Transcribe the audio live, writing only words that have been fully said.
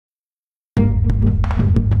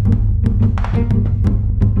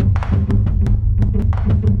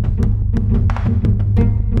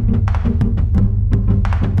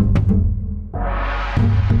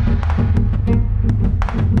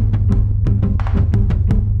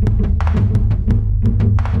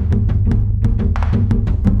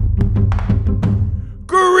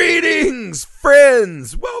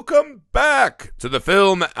welcome back to the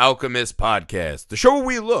Film Alchemist podcast, the show where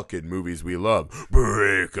we look at movies we love,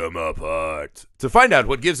 break them apart, to find out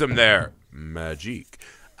what gives them their magic.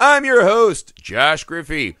 I'm your host, Josh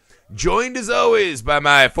Griffey, joined as always by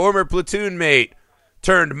my former platoon mate,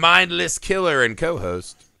 turned mindless killer and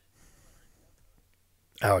co-host,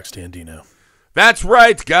 Alex Dandino. That's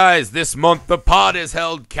right, guys. This month, the pod is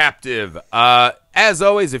held captive. As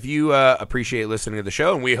always, if you appreciate listening to the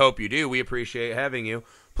show, and we hope you do, we appreciate having you,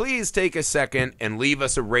 please take a second and leave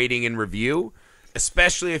us a rating and review,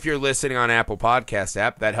 especially if you're listening on Apple Podcast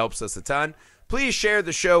app. That helps us a ton. Please share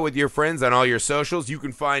the show with your friends on all your socials. You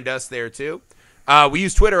can find us there, too. We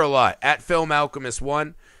use Twitter a lot, at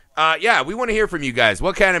FilmAlchemist1. We want to hear from you guys.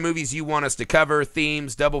 What kind of movies you want us to cover,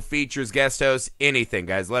 themes, double features, guest hosts, anything,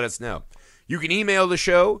 guys. Let us know. You can email the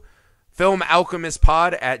show,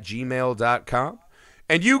 filmalchemistpod@gmail.com.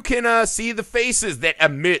 And you can see the faces that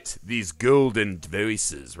emit these golden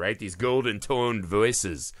voices, right? These golden-toned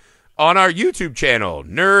voices on our YouTube channel,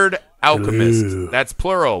 Nerd Alchemist. Ooh. That's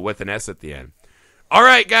plural with an S at the end. All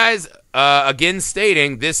right, guys. Again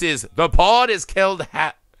stating, this is The Pod is held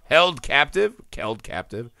captive. Held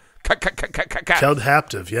captive. Held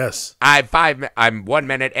captive, yes. I'm 1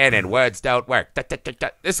 minute in and words don't work. This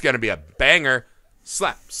is going to be a banger.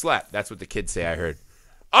 Slap. That's what the kids say, I heard.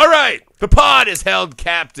 All right. The pod is held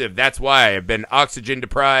captive. That's why I've been oxygen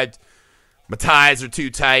deprived. My ties are too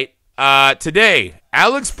tight. Today,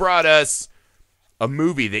 Alex brought us a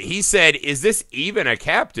movie that he said, is this even a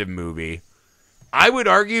captive movie? I would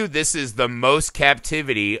argue this is the most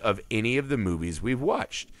captivity of any of the movies we've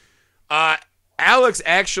watched. Alex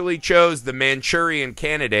actually chose the Manchurian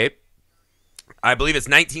Candidate. I believe it's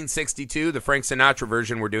 1962, the Frank Sinatra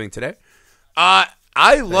version we're doing today. I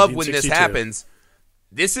love when this happens.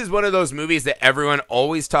 This is one of those movies that everyone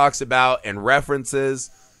always talks about and references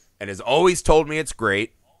and has always told me it's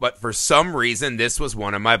great, but for some reason, this was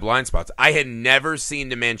one of my blind spots. I had never seen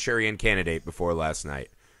the Manchurian Candidate before last night.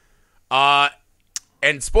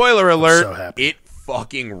 And spoiler alert, it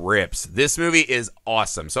fucking rips. This movie is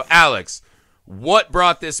awesome. So, Alex, what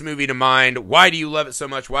brought this movie to mind? Why do you love it so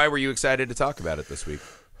much? Why were you excited to talk about it this week?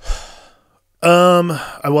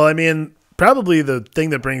 Probably the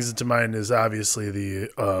thing that brings it to mind is obviously the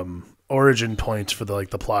origin point for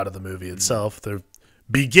the plot of the movie itself. They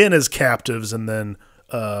begin as captives, and then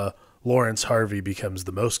Lawrence Harvey becomes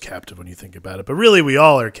the most captive when you think about it. But really, we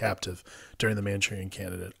all are captive during the Manchurian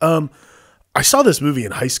Candidate. I saw this movie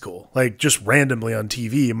in high school, just randomly on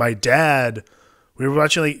TV. My dad, we were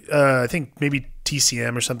watching I think maybe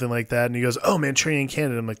TCM or something like that, and he goes, "Oh, Manchurian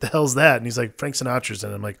Candidate." I'm like, "The hell's that?" And he's like, "Frank Sinatra's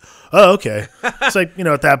in it." I'm like, "Oh, okay." It's at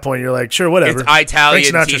that point you're like, "Sure, whatever." It's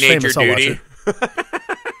Italian teenager duty.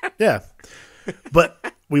 Yeah,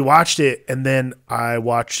 but we watched it, and then I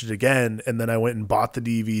watched it again, and then I went and bought the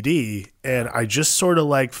DVD, and I just sort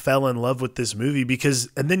of fell in love with this movie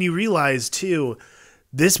and then you realize too,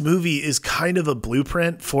 this movie is kind of a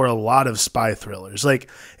blueprint for a lot of spy thrillers.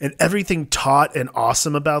 And everything taut and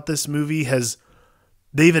awesome about this movie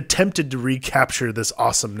they've attempted to recapture this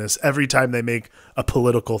awesomeness every time they make a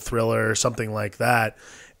political thriller or something like that.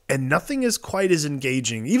 And nothing is quite as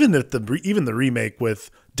engaging. Even the remake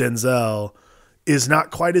with Denzel is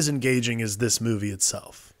not quite as engaging as this movie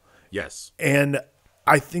itself. Yes. And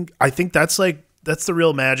I think that's the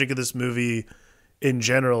real magic of this movie in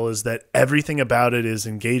general, is that everything about it is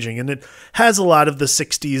engaging, and it has a lot of the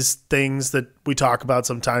 60s things that we talk about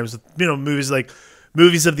sometimes, movies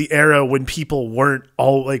of the era when people weren't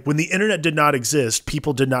when the internet did not exist,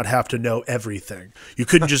 people did not have to know everything. You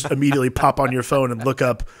couldn't just immediately pop on your phone and look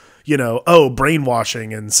up,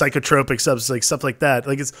 brainwashing and psychotropic stuff like that.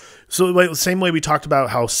 It's so same way we talked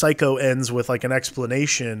about how Psycho ends with an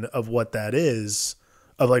explanation of what that is,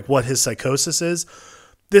 of what his psychosis is.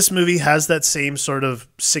 This movie has that same sort of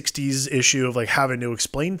 60s issue of having to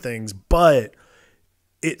explain things, but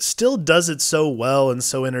it still does it so well and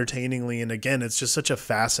so entertainingly. And again, it's just such a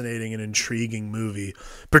fascinating and intriguing movie,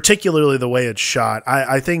 particularly the way it's shot.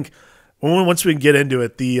 I think once we get into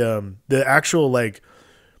it, the actual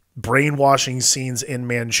brainwashing scenes in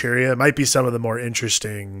Manchuria might be some of the more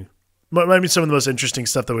interesting, might be some of the most interesting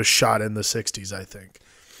stuff that was shot in the 60s, I think.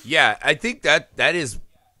 Yeah, I think that is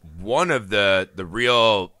one of the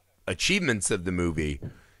real achievements of the movie,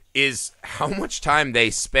 is how much time they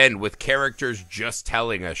spend with characters just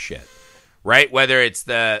telling us shit, right? Whether it's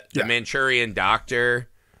the Manchurian doctor,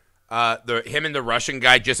 him and the Russian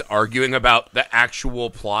guy just arguing about the actual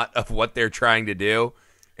plot of what they're trying to do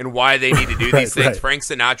and why they need to do these things. Right. Frank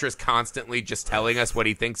Sinatra's constantly just telling us what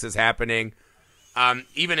he thinks is happening.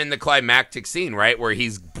 Even in the climactic scene, right, where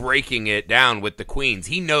he's breaking it down with the queens,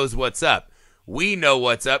 he knows what's up. we know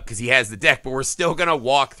what's up because he has the deck, but we're still going to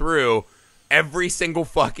walk through every single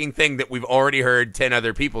fucking thing that we've already heard 10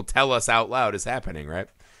 other people tell us out loud is happening, right?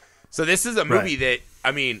 So this is a movie that,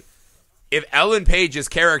 I mean, if Ellen Page's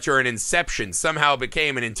character in Inception somehow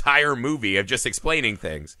became an entire movie of just explaining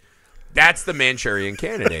things, that's the Manchurian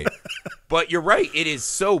Candidate. But you're right, it is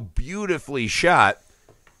so beautifully shot,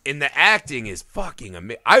 and the acting is fucking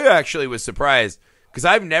amazing. I actually was surprised, because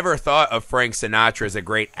I've never thought of Frank Sinatra as a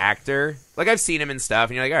great actor. Like, I've seen him and stuff,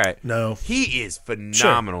 and you're like, all right. No. He is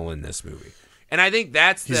phenomenal in this movie. And I think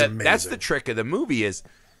that's the trick of the movie is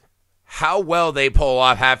how well they pull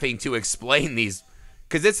off having to explain these.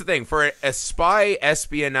 Because it's the thing, for a spy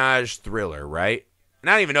espionage thriller, right? And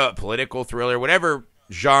I don't even know what political thriller, whatever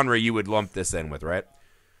genre you would lump this in with, right?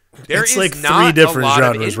 It's like three different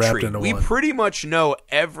genres wrapped into one. We pretty much know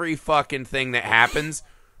every fucking thing that happens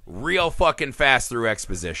real fucking fast through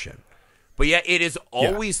exposition. But yet it is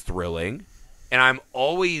always thrilling, and I'm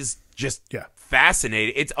always just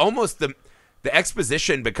fascinated. It's almost the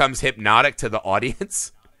exposition becomes hypnotic to the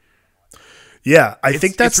audience. Yeah, I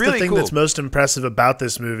think that's really the thing that's most impressive about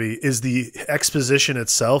this movie is the exposition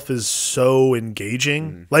itself is so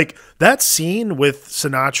engaging. Like that scene with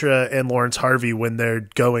Sinatra and Lawrence Harvey when they're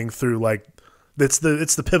going through like it's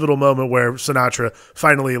the pivotal moment where Sinatra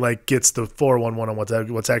finally like gets the 411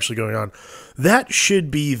 on what's actually going on. That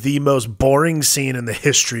should be the most boring scene in the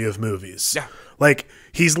history of movies. Yeah. Like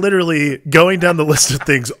he's literally going down the list of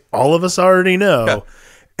things all of us already know. Yeah.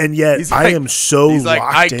 And yet I am so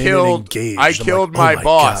locked in and engaged. I killed my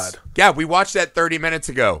boss. God. Yeah, we watched that 30 minutes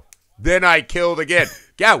ago. Then I killed again.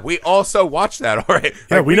 Yeah, we also watched that already.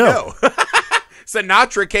 Yeah, like, we know.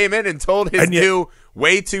 Sinatra came in and told his new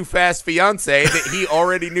way too fast fiance that he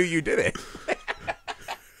already knew you did it.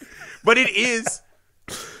 But it is...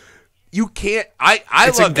 You can't... I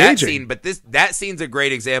love engaging. That scene, but that scene's a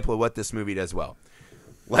great example of what this movie does well.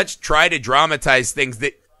 Let's try to dramatize things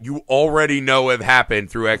that you already know have happened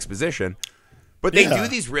through exposition. But they do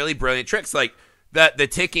these really brilliant tricks. Like the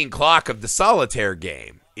ticking clock of the solitaire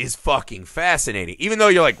game is fucking fascinating. Even though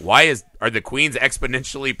you're like, are the queens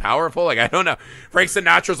exponentially powerful? Like, I don't know. Frank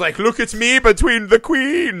Sinatra's like, look at me between the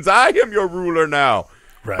queens. I am your ruler now.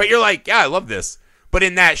 Right. But you're like, yeah, I love this. But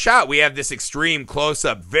in that shot, we have this extreme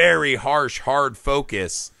close-up, very harsh, hard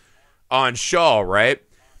focus on Shaw, right?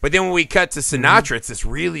 But then when we cut to Sinatra, it's this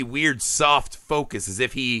really weird, soft focus, as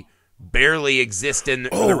if he barely exists in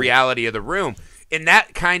the reality of the room. And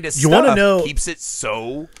that kind of stuff keeps it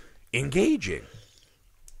so engaging.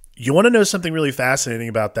 You want to know something really fascinating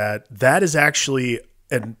about that? That is actually,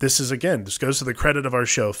 and this goes to the credit of our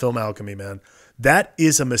show, Film Alchemy, man. That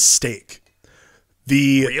is a mistake.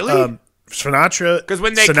 Really? Sinatra, because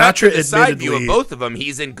when they cut to the side view of both of them,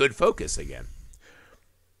 he's in good focus again.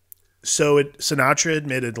 So Sinatra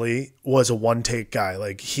admittedly was a one-take guy.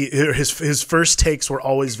 Like his first takes were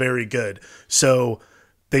always very good. So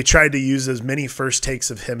they tried to use as many first takes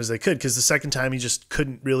of him as they could because the second time he just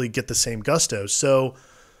couldn't really get the same gusto. So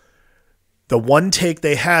the one take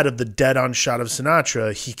they had of the dead-on shot of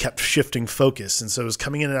Sinatra, he kept shifting focus, and so it was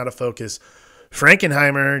coming in and out of focus. John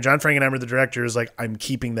Frankenheimer, the director, is like, I'm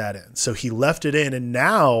keeping that in. So he left it in, and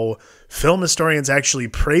now film historians actually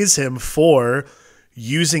praise him for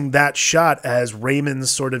using that shot as Raymond's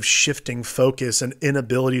sort of shifting focus and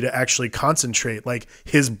inability to actually concentrate. Like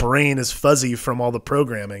his brain is fuzzy from all the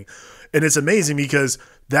programming. And it's amazing because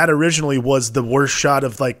that originally was the worst shot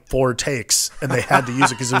of like 4 takes and they had to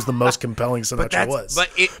use it because it was the most compelling Sinatra was.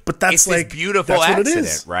 But that's like this beautiful that's accident, what it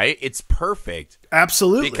is. Right? It's perfect.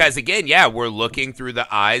 Absolutely. Because again, we're looking through the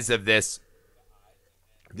eyes of this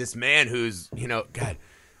man who's, God,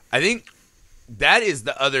 I think that is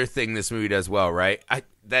the other thing this movie does well, right?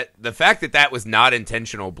 The fact that was not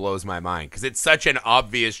intentional blows my mind because it's such an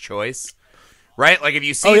obvious choice, right? Like if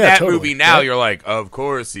you see movie now, you're like, of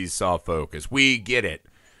course he's soft focus. We get it.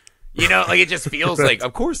 Like it just feels like,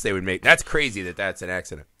 of course they would make. That's crazy that's an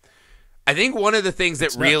accident. I think one of the things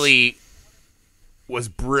that really was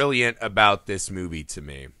brilliant about this movie to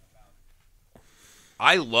me,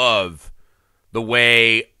 I love the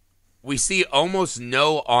way we see almost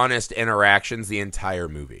no honest interactions the entire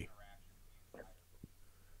movie.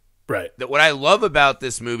 Right. That what I love about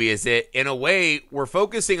this movie is that, in a way, we're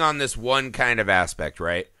focusing on this one kind of aspect,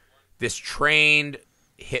 right? This trained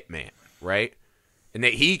hitman, right? And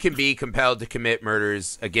that he can be compelled to commit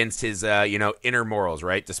murders against his, inner morals,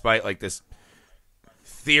 right? Despite, like, this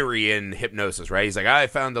theory in hypnosis, right? He's like, I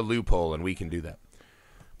found the loophole, and we can do that.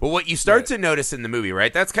 But what you start to notice in the movie,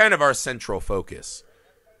 right? That's kind of our central focus.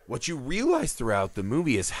 What you realize throughout the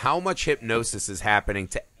movie is how much hypnosis is happening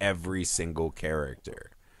to every single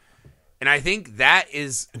character. And I think that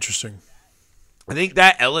is interesting. I think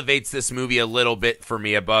that elevates this movie a little bit for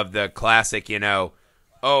me above the classic,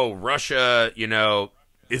 oh, Russia,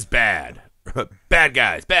 is bad. Bad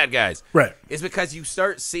guys. Right. Is because you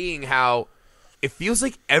start seeing how it feels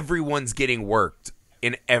like everyone's getting worked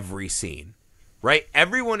in every scene, right?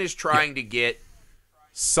 Everyone is trying to get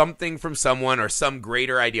something from someone or some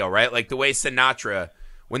greater ideal, right? Like the way Sinatra,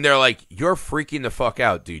 when they're like, you're freaking the fuck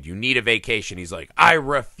out, dude. You need a vacation. He's like, I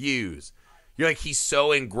refuse. You're like, he's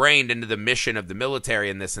so ingrained into the mission of the military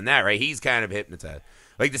and this and that, right? He's kind of hypnotized.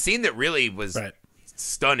 Like the scene that really was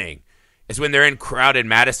stunning is when they're in crowded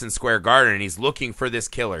Madison Square Garden and he's looking for this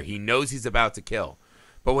killer. He knows he's about to kill.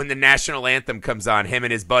 But when the national anthem comes on, him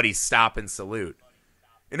and his buddies stop and salute.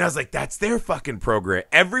 And I was like, that's their fucking program.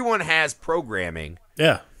 Everyone has programming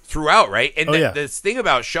throughout, right? And this thing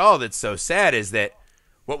about Shaw that's so sad is that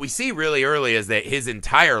what we see really early is that his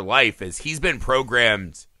entire life is he's been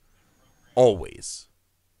programmed always.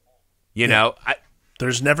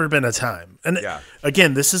 There's never been a time. And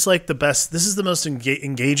again, this is like this is the most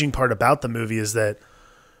engaging part about the movie is that,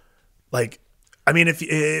 like, I mean,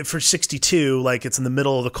 if for 62, like it's in the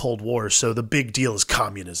middle of the Cold War, so the big deal is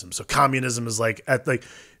communism. So communism is like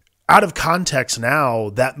out of context now,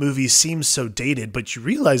 that movie seems so dated, but you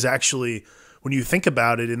realize actually when you think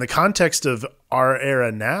about it in the context of our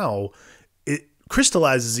era now, it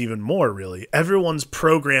crystallizes even more really. Everyone's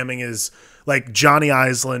programming is like Johnny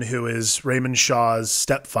Islin, who is Raymond Shaw's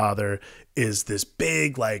stepfather, is this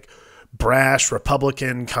big, like, brash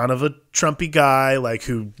Republican, kind of a Trumpy guy, like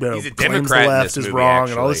who he's a claims Democrat the left is wrong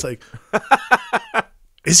and all this. Like,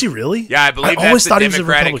 is he really? Yeah, I believe I always that's thought the he was a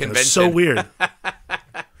Democratic Republican. convention. It's so weird.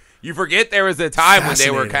 You forget there was a time when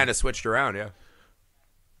they were kind of switched around. Yeah,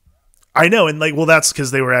 I know, and like, well, that's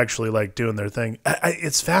because they were actually like doing their thing.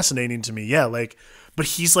 It's fascinating to me. Yeah, like, but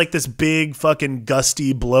he's like this big fucking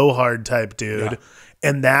gusty blowhard type dude,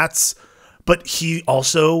 and but he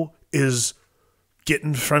also is getting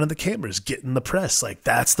in front of the cameras, getting the press. Like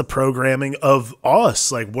that's the programming of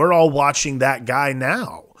us. Like we're all watching that guy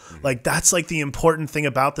now. Like that's like the important thing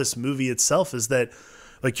about this movie itself is that,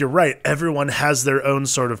 like, you're right. Everyone has their own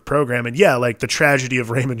sort of program. And yeah, like the tragedy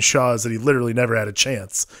of Raymond Shaw is that he literally never had a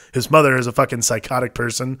chance. His mother is a fucking psychotic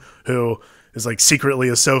person who is like secretly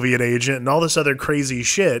a Soviet agent and all this other crazy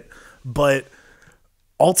shit. But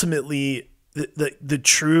ultimately, the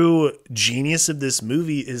true genius of this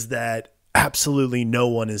movie is that absolutely no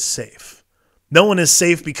one is safe. No one is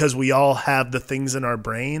safe because we all have the things in our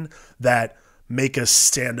brain that make us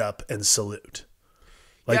stand up and salute.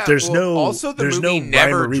 Like there's also the movie no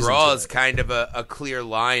never draws kind of a clear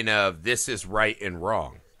line of this is right and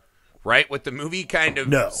wrong, right? What the movie kind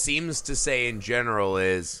of seems to say in general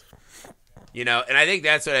is, and I think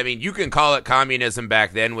that's what I mean. You can call it communism.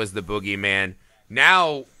 Back then was the boogeyman.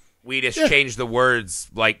 Now we just change the words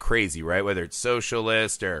like crazy, right? Whether it's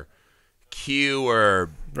socialist or Q or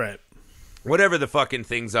whatever the fucking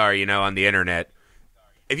things are, on the internet.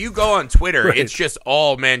 If you go on Twitter, it's just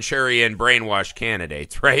all Manchurian brainwashed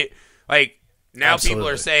candidates, right? Like, now people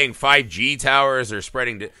are saying 5G towers are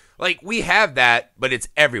spreading to... Like, we have that, but it's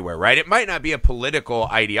everywhere, right? It might not be a political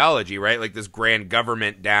ideology, right? Like this grand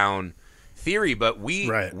government down theory, but we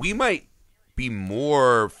might be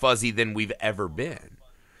more fuzzy than we've ever been,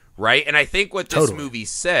 right? And I think what this movie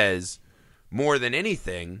says, more than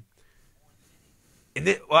anything... And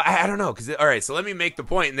then, well, I don't know, because all right. So let me make the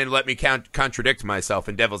point, and then let me contradict myself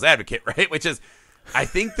in Devil's Advocate, right? Which is, I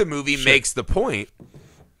think the movie makes the point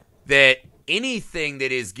that anything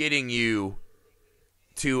that is getting you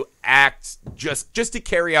to act just to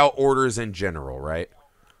carry out orders in general, right?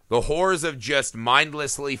 The horrors of just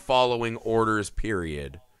mindlessly following orders,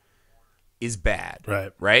 period, is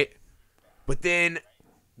bad, right? But then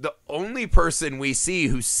the only person we see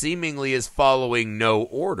who seemingly is following no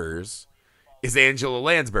orders is Angela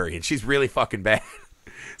Lansbury, and she's really fucking bad.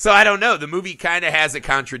 So I don't know. The movie kind of has a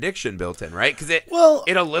contradiction built in, right? Because it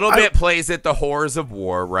a little bit plays at the horrors of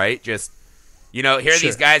war, right? Just, here are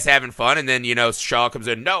these guys having fun, and then, Shaw comes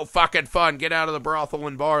in, no fucking fun, get out of the brothel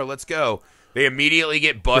and bar, let's go. They immediately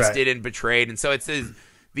get busted and betrayed, and so it's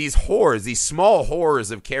these horrors, these small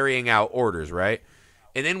horrors of carrying out orders, right?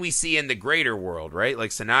 And then we see in the greater world, right?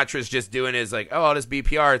 Like Sinatra's just doing his like, oh, I'll just be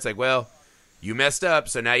PR. It's like, well, you messed up,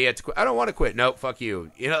 so now you have to quit. I don't want to quit. Nope, fuck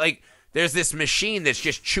you. Like, there's this machine that's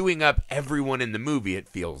just chewing up everyone in the movie, it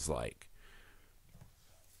feels like.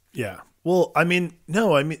 Yeah. Well, I mean,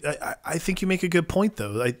 no, I mean, I think you make a good point,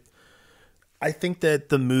 though. I think that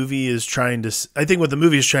the movie is trying to... I think what the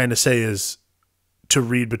movie is trying to say is to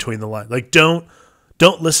read between the lines. Like, don't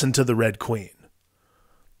listen to the Red Queen.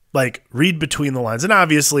 Like, read between the lines. And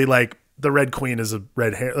obviously, like, the Red Queen is a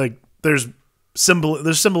red hair. Like, there's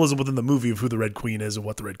there's symbolism within the movie of who the Red Queen is and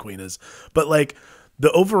what the Red Queen is. But like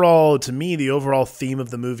to me, the overall theme of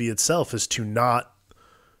the movie itself is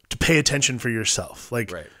to pay attention for yourself.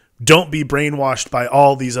 Like, don't be brainwashed by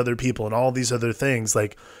all these other people and all these other things.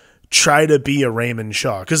 Like, try to be a Raymond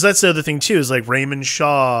Shaw. Because that's the other thing too, is like Raymond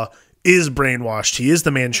Shaw is brainwashed. He is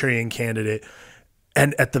the Manchurian Candidate.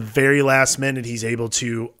 And at the very last minute, he's able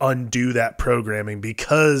to undo that programming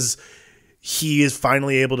because he is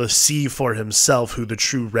finally able to see for himself who the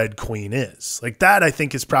true Red Queen is. Like, that, I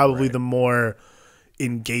think, is probably the more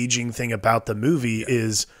engaging thing about the movie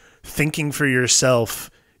is thinking for yourself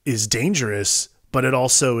is dangerous, but it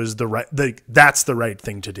also is that's the right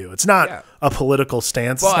thing to do. It's not a political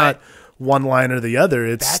stance. It's not one line or the other.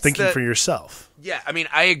 It's thinking for yourself. Yeah, I mean,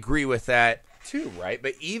 I agree with that too, right?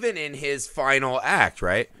 But even in his final act,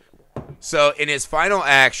 right? So in his final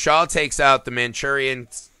act, Shaw takes out the Manchurian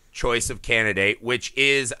choice of candidate, which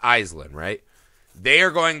is Iceland, right? They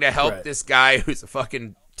are going to help this guy who's a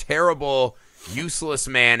fucking terrible, useless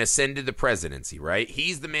man ascend to the presidency, right?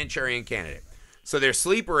 He's the Manchurian Candidate. So their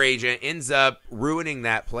sleeper agent ends up ruining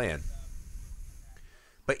that plan.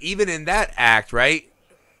 But even in that act, right,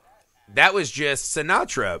 that was just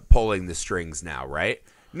Sinatra pulling the strings now, right?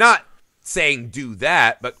 Not saying do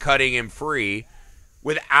that, but cutting him free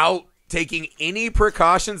without taking any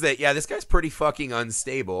precautions that, this guy's pretty fucking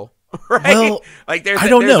unstable, right? Well, like there's I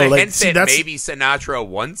don't know. A like, hint that maybe Sinatra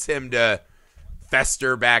wants him to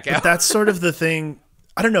fester back out. But that's sort of the thing.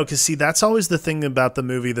 I don't know, because that's always the thing about the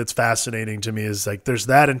movie that's fascinating to me is like there's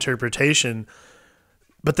that interpretation.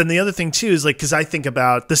 But then the other thing too is like, because I think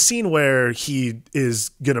about the scene where he is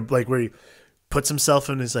gonna where he puts himself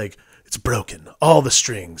in, is like, it's broken, all the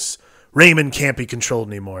strings. Raymond can't be controlled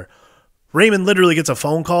anymore. Raymond literally gets a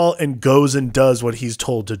phone call and goes and does what he's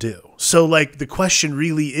told to do. So like the question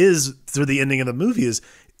really is, through the ending of the movie,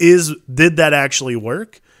 is did that actually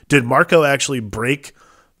work? Did Marco actually break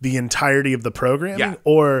the entirety of the programming? Yeah.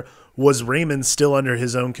 Or was Raymond still under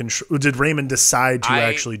his own control? Did Raymond decide to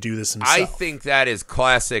actually do this himself? I think that is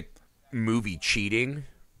classic movie cheating,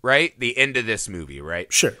 right? The end of this movie,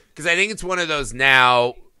 right? Sure. Because I think it's one of those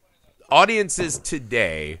now, audiences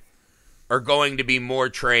today are going to be more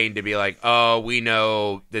trained to be like, oh, we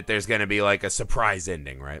know that there's going to be like a surprise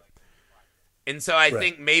ending, right? And so I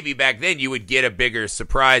think maybe back then you would get a bigger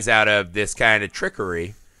surprise out of this kind of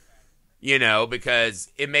trickery, because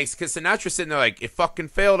Sinatra's sitting there like, it fucking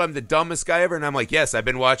failed. I'm the dumbest guy ever. And I'm like, yes, I've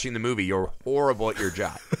been watching the movie. You're horrible at your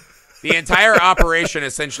job. The entire operation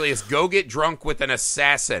essentially is go get drunk with an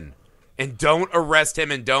assassin and don't arrest him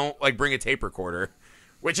and don't bring a tape recorder.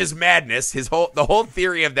 Which is madness. The whole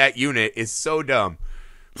theory of that unit is so dumb.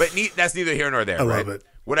 But that's neither here nor there, I right? love it.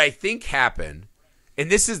 What I think happened,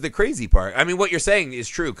 and this is the crazy part. I mean, what you're saying is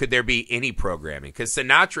true. Could there be any programming? Because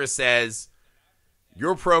Sinatra says,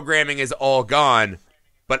 your programming is all gone,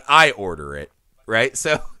 but I order it, right?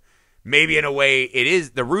 So maybe in a way it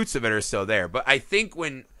is, the roots of it are still there. But I think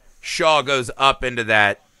when Shaw goes up into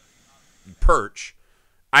that perch,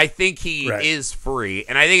 I think he is free,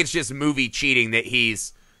 and I think it's just movie cheating that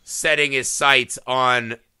he's setting his sights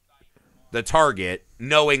on the target,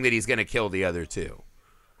 knowing that he's going to kill the other two.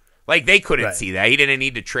 Like, they couldn't see that. He didn't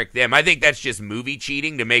need to trick them. I think that's just movie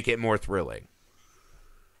cheating to make it more thrilling.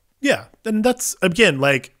 Yeah, and that's, again,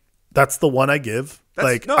 that's the one I give.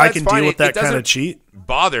 I can deal with that kind of cheat.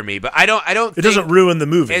 Bother me, but I don't think it doesn't ruin the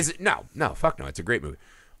movie. No, fuck no. It's a great movie.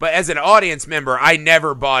 But as an audience member, I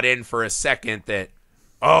never bought in for a second that,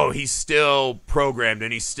 oh, he's still programmed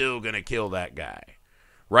and he's still going to kill that guy.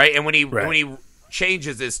 Right? And when he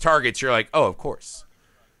changes his targets, you're like, oh, of course.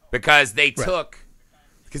 Because they took,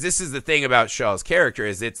 because this is the thing about Shaw's character,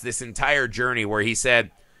 is it's this entire journey where he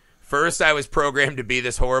said, first I was programmed to be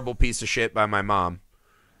this horrible piece of shit by my mom.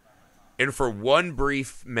 And for one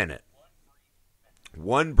brief minute,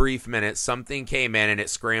 something came in and it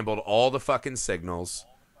scrambled all the fucking signals,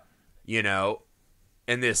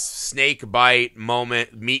 and this snake bite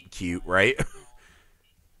moment, meet cute, right?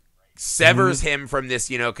 Severs him from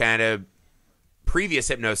this, kind of previous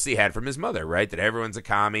hypnosis he had from his mother, right? That everyone's a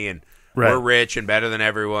commie and we're rich and better than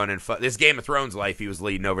everyone. And this Game of Thrones life he was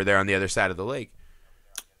leading over there on the other side of the lake.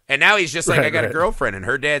 And now he's just like, I got a girlfriend and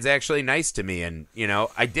her dad's actually nice to me. And,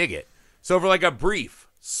 I dig it. So for a brief,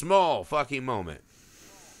 small fucking moment,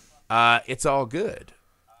 it's all good,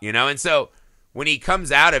 And so when he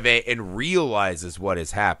comes out of it and realizes what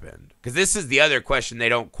has happened, because this is the other question they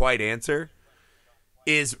don't quite answer,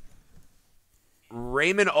 is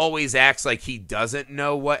Raymond always acts like he doesn't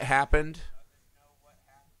know what happened,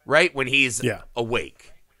 right? When he's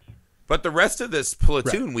awake. But the rest of this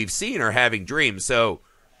platoon we've seen are having dreams. So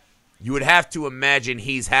you would have to imagine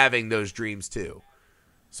he's having those dreams too.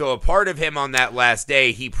 So a part of him on that last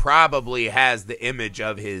day, he probably has the image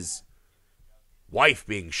of his wife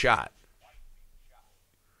being shot.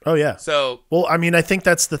 Oh, yeah. So, well, I mean, I think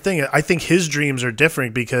that's the thing. I think his dreams are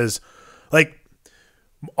different because, like,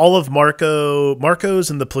 all of Marco's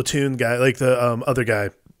and the platoon guy, like the other guy,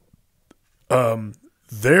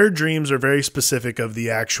 their dreams are very specific of the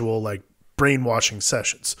actual, like, brainwashing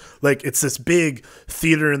sessions. Like, it's this big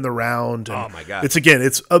theater in the round. And oh my God.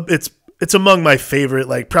 It's among my favorite,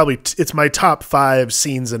 like, probably it's my top 5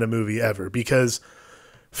 scenes in a movie ever because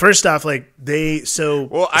first off, like,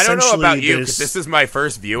 well, I don't know about you because this is my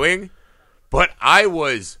first viewing, but I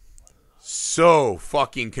was so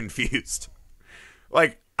fucking confused.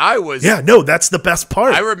 Like, I was. Yeah, no, that's the best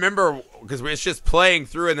part. I remember because it's just playing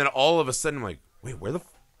through, and then all of a sudden, I'm like, wait, where the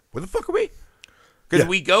fuck are we? Because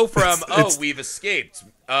we go from, we've escaped.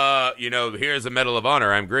 Here's a Medal of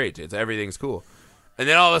Honor. I'm great. Everything's cool. And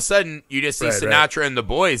then all of a sudden, you just see Sinatra and the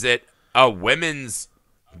boys at a women's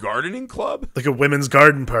gardening club, like a women's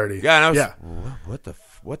garden party. Yeah, and I was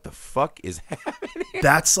what the fuck is happening?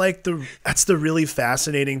 That's the really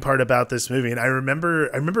fascinating part about this movie. And I remember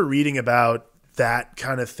reading about that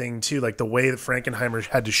kind of thing too, like the way that Frankenheimer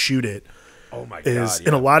had to shoot it. Oh my is God!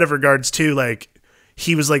 In a lot of regards too, like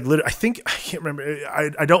he was like, I can't remember.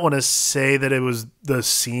 I don't want to say that it was the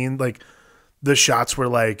scene, like the shots were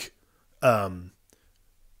like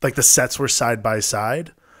the sets were side by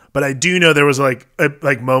side. But I do know there was like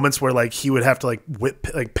moments where like he would have to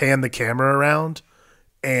like pan the camera around,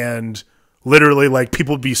 and literally like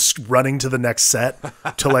people would be running to the next set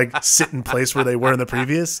to like sit in place where they were in the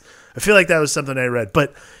previous. I feel like that was something I read,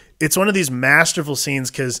 but it's one of these masterful scenes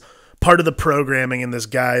because part of the programming in this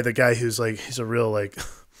guy, the guy who's like, he's a real like,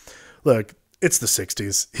 look, it's the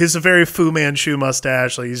 60s. He's a very Fu Manchu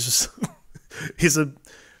mustache. Like he's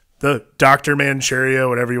the Dr. Manchuria,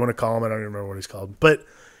 whatever you want to call him. I don't even remember what he's called, but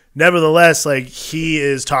nevertheless, like he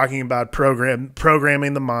is talking about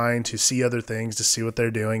programming the mind to see other things, to see what they're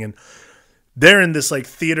doing. And they're in this like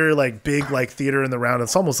theater, like big, like theater in the round.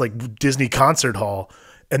 It's almost like Disney concert hall.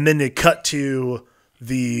 And then they cut to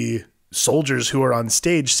the soldiers who are on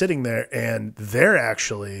stage sitting there, and they're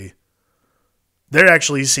actually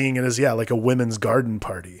seeing it as, like a women's garden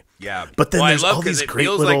party. Yeah. But then there's all these it great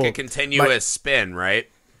feels little, like a continuous spin, right?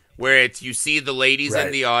 Where you see the ladies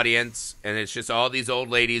in the audience, and it's just all these old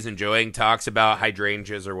ladies enjoying talks about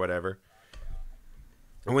hydrangeas or whatever.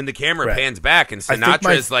 And when the camera pans back, and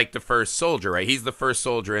Sinatra is like the first soldier, right? He's the first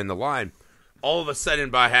soldier in the line. All of a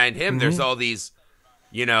sudden, behind him, there's all these,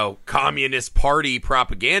 Communist Party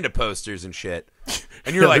propaganda posters and shit.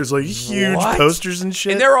 And you're like, there's like huge posters and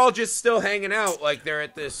shit. And they're all just still hanging out like they're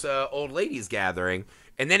at this old ladies gathering.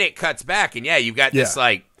 And then it cuts back, and you've got this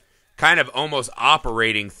like kind of almost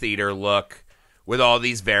operating theater look with all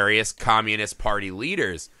these various Communist Party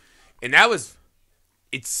leaders. And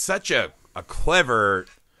it's such a clever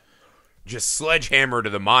just sledgehammer to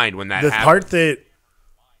the mind when that happened.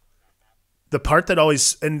 The part that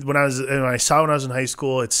always, and when I saw it when I was in high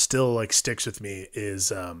school, it still like sticks with me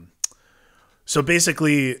is, so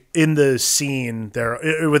basically in the scene there,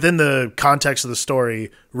 within the context of the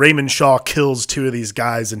story, Raymond Shaw kills 2 of these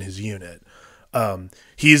guys in his unit.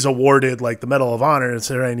 He's awarded like the Medal of Honor,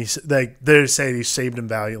 and he's like, they say he saved him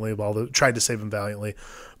valiantly, tried to save him valiantly.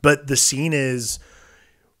 But the scene is,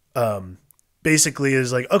 basically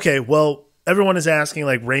is like, okay, well, everyone is asking,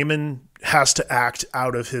 like, Raymond has to act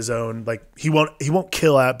out of his own, like, he won't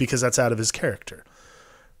kill out because that's out of his character.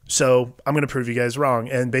 So I'm going to prove you guys wrong.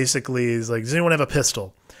 And basically he's like, does anyone have a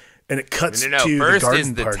pistol? And it cuts to first the garden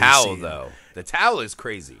is the party towel scene. though. The towel is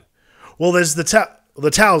crazy. Well, there's the towel.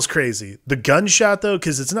 The towel's crazy. The gunshot though,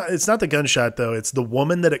 because it's not the gunshot though. It's the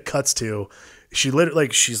woman that it cuts to. She's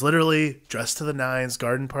literally dressed to the nines,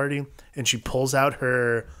 garden party, and she pulls out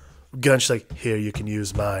her gun. She's like, "Here, you can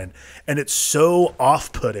use mine," and it's so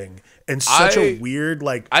off-putting and such a weird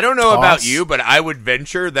like. I don't know about you, but I would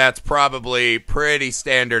venture that's probably pretty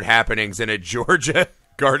standard happenings in a Georgia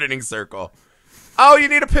gardening circle. Oh, you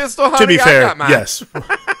need a pistol, honey? To be fair, I got mine. Yes.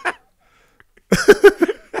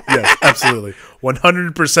 Yes, absolutely.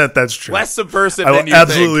 100% that's true. Less subversive I than will you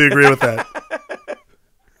absolutely think. agree with that.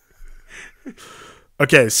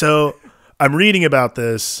 Okay, so I'm reading about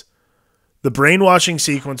this. The brainwashing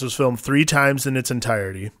sequence was filmed 3 times in its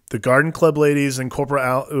entirety. The Garden Club ladies and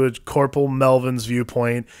Corporal Melvin's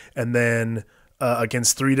viewpoint, and then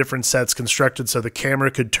against 3 different sets constructed so the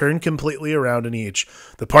camera could turn completely around in each.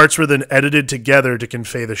 The parts were then edited together to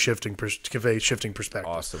convey shifting perspective.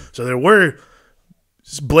 Awesome. So there were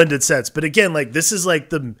blended sets, but again, like this is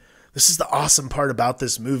the awesome part about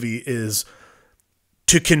this movie is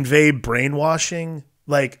to convey brainwashing,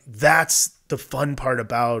 like that's the fun part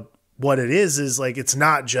about what it is like it's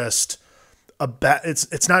not just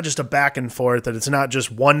it's not just a back and forth, that it's not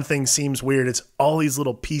just one thing seems weird, it's all these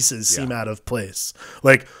little pieces seem out of place.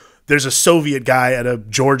 Like there's a Soviet guy at a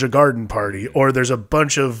Georgia garden party, or there's a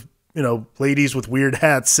bunch of, you know, ladies with weird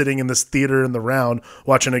hats sitting in this theater in the round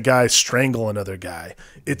watching a guy strangle another guy.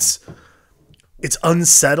 It's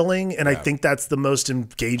unsettling, and I think that's the most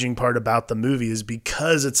engaging part about the movie, is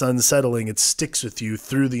because it's unsettling, it sticks with you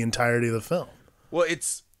through the entirety of the film. Well,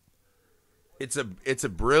 it's a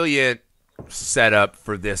brilliant setup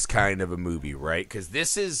for this kind of a movie, right? Because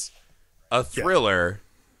this is a thriller,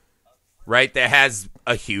 right, that has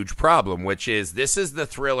a huge problem, which is this is the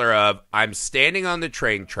thriller of I'm standing on the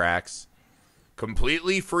train tracks,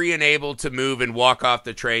 completely free and able to move and walk off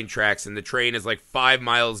the train tracks, and the train is like 5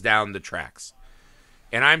 miles down the tracks.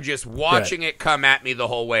 And I'm just watching it come at me the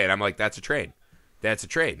whole way, and I'm like, that's a train. That's a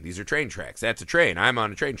train. These are train tracks. That's a train. I'm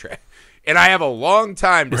on a train track. And I have a long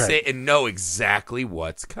time to sit and know exactly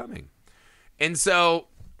what's coming. And so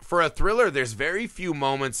for a thriller, there's very few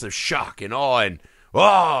moments of shock and awe and,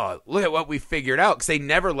 oh, look at what we figured out. Because they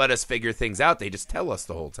never let us figure things out. They just tell us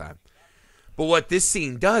the whole time. But what this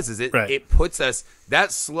scene does is it puts us,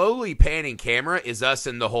 that slowly panning camera is us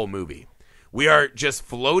in the whole movie. We are just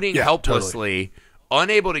floating helplessly,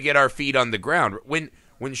 unable to get our feet on the ground. When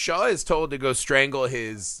Shaw is told to go strangle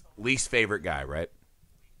his least favorite guy, right?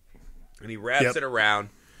 And he wraps it around,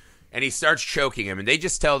 and he starts choking him. And they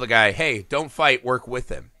just tell the guy, hey, don't fight, work with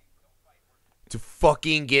him. To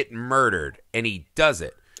fucking get murdered. And he does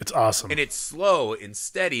it. It's awesome. And it's slow and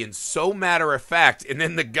steady and so matter of fact. And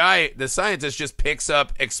then the scientist just picks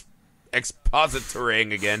up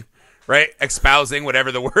expositoring again, right? Espousing,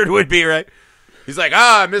 whatever the word would be, right? He's like,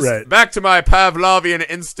 back to my Pavlovian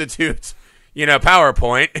Institute,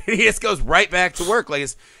 PowerPoint. And he just goes right back to work.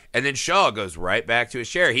 And then Shaw goes right back to his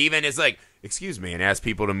chair. He even is like, excuse me, and asks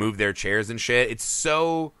people to move their chairs and shit. It's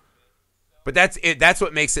so... But that's it. That's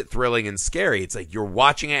what makes it thrilling and scary. It's like you're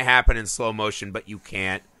watching it happen in slow motion, but you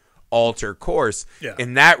can't alter course. Yeah.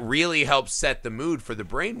 And that really helps set the mood for the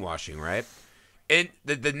brainwashing, right? And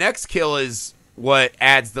the next kill is what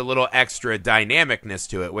adds the little extra dynamicness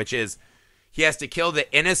to it, which is he has to kill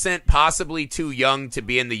the innocent, possibly too young to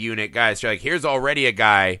be in the unit guy. So like, here's already a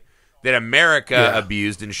guy that America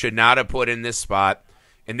abused and should not have put in this spot,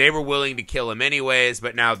 and they were willing to kill him anyways,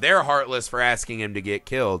 but now they're heartless for asking him to get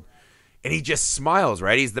killed. And he just smiles,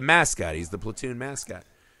 right? He's the mascot. He's the platoon mascot.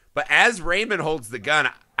 But as Raymond holds the gun,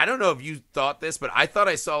 I don't know if you thought this, but I thought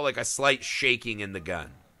I saw like a slight shaking in the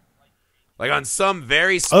gun. Like on some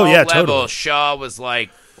very small level, totally. Shaw was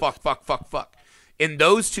like, fuck, fuck, fuck, fuck. And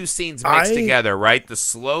those two scenes mixed together, right? The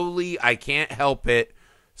slowly, I can't help it,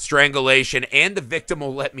 strangulation, and the victim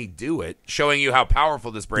will let me do it, showing you how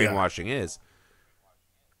powerful this brainwashing is.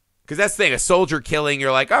 Because that's the thing, a soldier killing,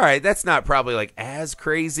 you're like, all right, that's not probably like as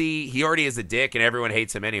crazy. He already is a dick and everyone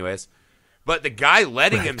hates him anyways. But the guy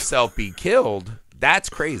letting himself be killed, that's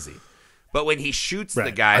crazy. But when he shoots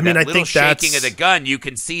the guy, I think shaking of the gun, you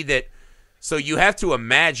can see that. So you have to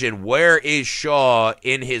imagine, where is Shaw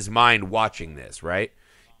in his mind watching this, right?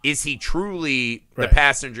 Is he truly the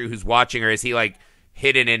passenger who's watching, or is he like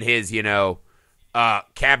hidden in his,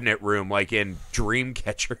 cabinet room like in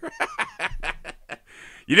Dreamcatcher?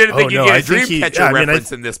 You didn't think you'd get a Dreamcatcher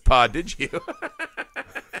reference in this pod, did you?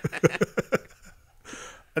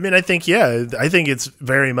 I think it's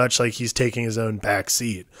very much like he's taking his own back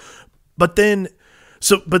seat. But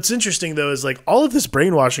what's interesting though is like all of this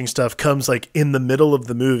brainwashing stuff comes like in the middle of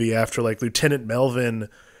the movie, after like Lieutenant Melvin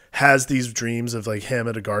has these dreams of like him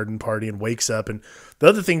at a garden party and wakes up. And the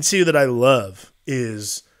other thing too that I love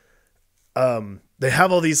is they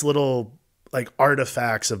have all these little like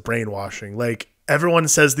artifacts of brainwashing. Like everyone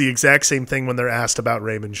says the exact same thing when they're asked about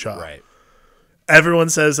Raymond Shaw. Right. Everyone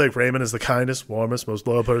says like Raymond is the kindest, warmest, most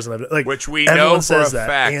loyal person I've like, which we know for a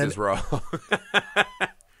fact is wrong.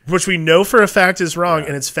 Which we know for a fact is wrong,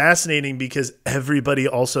 and it's fascinating because everybody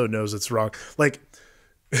also knows it's wrong. Like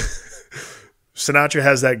Sinatra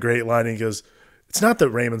has that great line, and he goes, "It's not that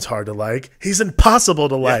Raymond's hard to like; he's impossible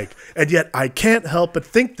to like, and yet I can't help but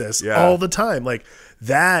think this all the time." Like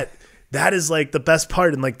that is like the best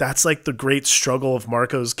part, and like that's like the great struggle of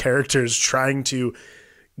Marco's characters trying to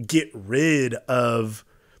get rid of,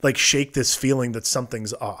 like, shake this feeling that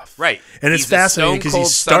something's off. Right. And it's fascinating because he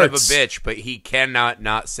starts... son of a bitch, but he cannot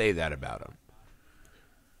not say that about him.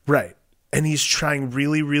 Right. And he's trying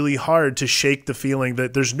really, really hard to shake the feeling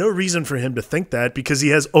that there's no reason for him to think that, because he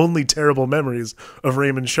has only terrible memories of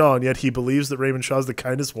Raymond Shaw, and yet he believes that Raymond Shaw is the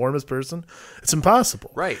kindest, warmest person. It's impossible.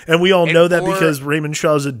 Right. And we all know that because Raymond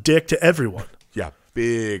Shaw is a dick to everyone. Yeah.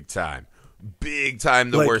 big time. Big time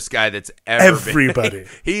the Like, worst guy that's ever everybody. been.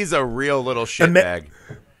 He's a real little shitbag.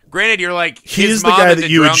 Granted, you're like, his He's the mom guy and that the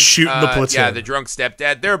you would drunk, shoot in the platoon. Yeah, the drunk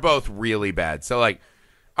stepdad, they're both really bad. So, like,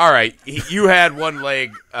 all right, you had one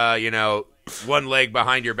leg, one leg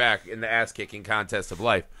behind your back in the ass-kicking contest of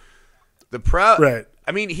life. Right.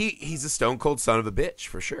 I mean, he's a stone-cold son of a bitch,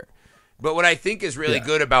 for sure. But what I think is really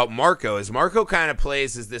good about Marco is Marco kind of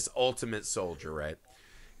plays as this ultimate soldier, right?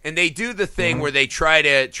 And they do the thing where they try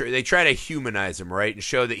to humanize him, right, and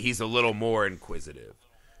show that he's a little more inquisitive.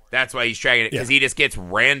 That's why he's trying it, because he just gets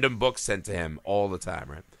random books sent to him all the time,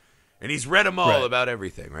 right? And he's read them all about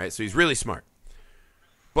everything, right? So he's really smart.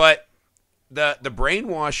 But the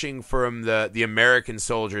brainwashing from the American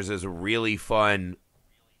soldiers is a really fun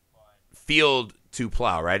field to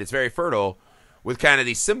plow, right? It's very fertile with kind of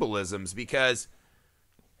these symbolisms, because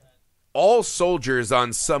all soldiers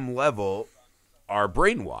on some level are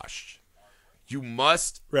brainwashed. You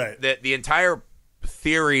must, the entire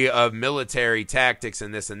theory of military tactics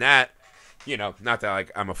and this and that, not that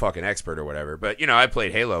like I'm a fucking expert or whatever, but I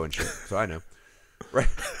played Halo and shit, so I know. Right.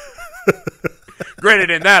 Granted,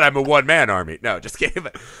 in that I'm a one-man army. No, just kidding.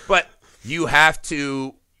 But you have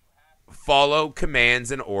to follow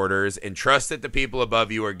commands and orders and trust that the people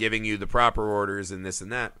above you are giving you the proper orders and this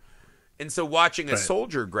and that. And so watching a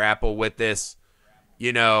soldier grapple with this,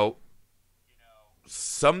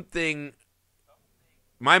 something,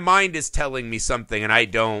 my mind is telling me something and I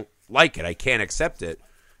don't like it. I can't accept it.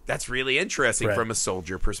 That's really interesting from a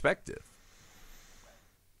soldier perspective.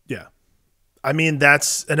 Yeah. I mean,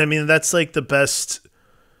 that's like the best.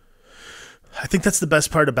 I think that's the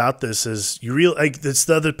best part about this is that's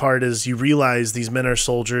the other part is you realize these men are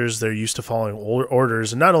soldiers. They're used to following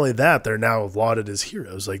orders. And not only that, they're now lauded as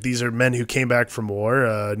heroes. Like, these are men who came back from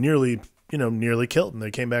war, nearly killed. And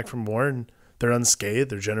they came back from war and they're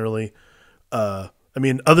unscathed. They're generally, other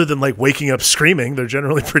than like waking up screaming, they're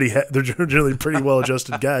generally pretty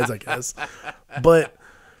well-adjusted guys, I guess. But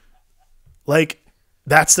like,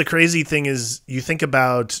 that's the crazy thing is you think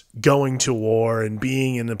about going to war and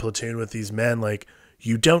being in a platoon with these men, like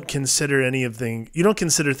you don't consider anything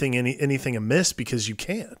amiss because you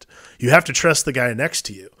can't. You have to trust the guy next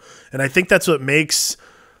to you. And I think that's what makes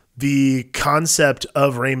the concept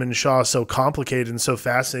of Raymond Shaw so complicated and so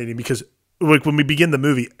fascinating, because like when we begin the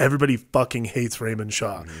movie, everybody fucking hates Raymond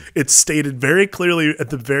Shaw. Mm-hmm. It's stated very clearly at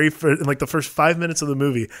the in like the first 5 minutes of the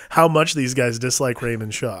movie how much these guys dislike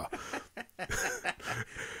Raymond Shaw.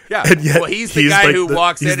 Yeah, well, he's the guy who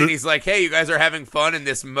walks in and he's like, "Hey, you guys are having fun in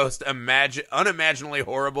this most unimaginably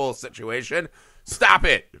horrible situation. Stop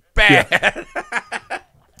it, bad." Yeah.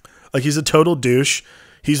 Like, he's a total douche.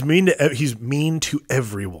 He's mean to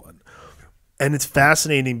everyone, and it's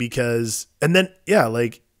fascinating because, and then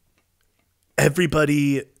like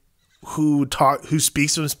everybody who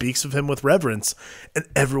speaks of him with reverence, and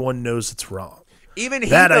everyone knows it's wrong. Even he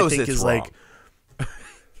knows it's wrong. Like.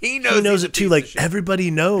 He knows it too. Like, everybody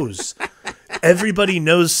knows. Everybody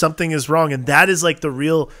knows something is wrong. And that is like the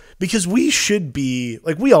real, because we should be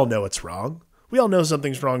like, we all know it's wrong. We all know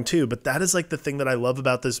something's wrong too. But that is like the thing that I love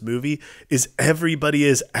about this movie is everybody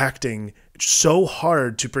is acting so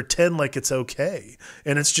hard to pretend like it's okay.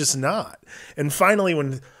 And it's just not. And finally,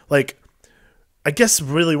 when like, I guess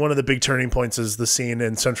really one of the big turning points is the scene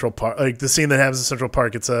in Central Park, like the scene that happens in Central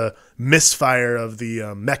Park. It's a misfire of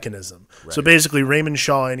the mechanism. Right. So basically, Raymond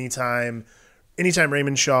Shaw, anytime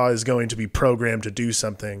Raymond Shaw is going to be programmed to do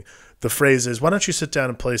something, the phrase is, "Why don't you sit down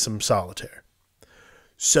and play some solitaire?"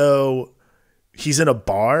 So he's in a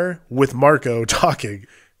bar with Marco talking.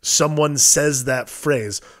 Someone says that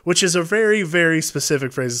phrase, which is a very, very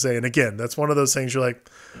specific phrase to say. And again, that's one of those things you're like,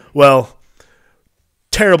 well,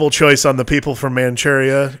 terrible choice on the people from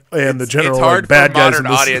Manchuria and the general. It's hard bad for modern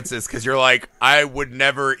guys audiences because you're like, I would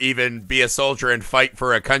never even be a soldier and fight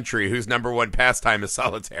for a country whose number one pastime is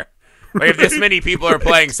solitaire. Like, if this many people are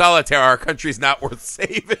playing solitaire, our country's not worth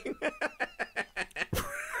saving.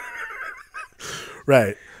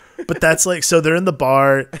 Right. But that's like, so they're in the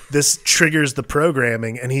bar. This triggers the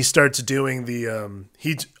programming, and he starts doing the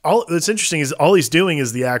what's interesting is all he's doing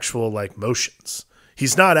is the actual like motions.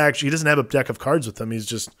 He's not actually, he doesn't have a deck of cards with him. He's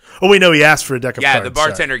just, he asked for a deck of cards. Yeah, the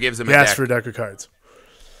bartender gives him a deck. He asked for a deck of cards.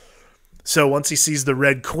 So once he sees the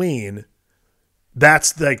red queen,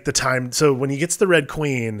 that's like the time. So when he gets the red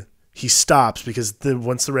queen, he stops because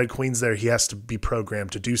once the red queen's there, he has to be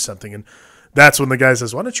programmed to do something. And that's when the guy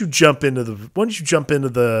says, why don't you jump into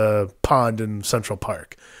the pond in Central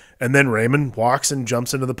Park? And then Raymond walks and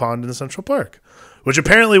jumps into the pond in Central Park, which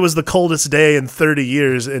apparently was the coldest day in 30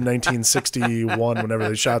 years in 1961, whenever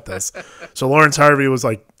they shot this. So Lawrence Harvey was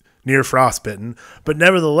like near frostbitten. But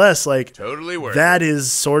nevertheless, like Totally worth that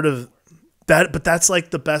is sort of that. But that's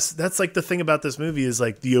like the best. That's like the thing about this movie is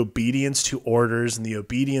like the obedience to orders and the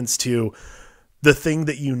obedience to the thing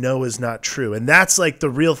that you know is not true. And that's like the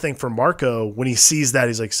real thing for Marco. When he sees that,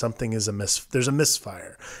 he's like, something is there's a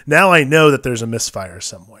misfire. Now I know that there's a misfire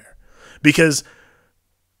somewhere, because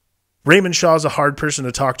Raymond Shaw is a hard person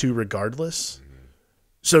to talk to regardless.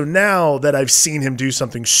 So now that I've seen him do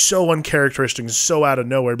something so uncharacteristic and so out of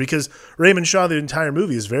nowhere, because Raymond Shaw, the entire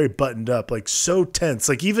movie is very buttoned up, like so tense.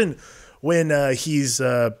 Like even when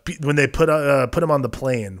when they put him on the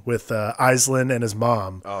plane with Aislinn and his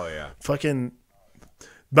mom. Oh yeah. Fucking,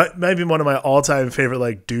 but maybe one of my all-time favorite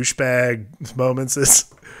like douchebag moments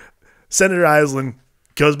is Senator Aislinn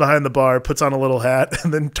goes behind the bar, puts on a little hat,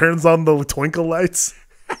 and then turns on the twinkle lights.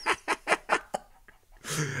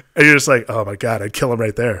 And you're just like, oh my God, I'd kill him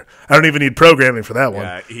right there. I don't even need programming for that one.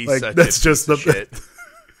 Yeah, he's like, such that's a just piece of shit.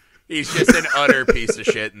 He's just an utter piece of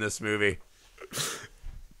shit in this movie.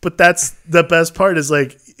 But that's the best part is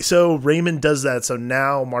like, so Raymond does that. So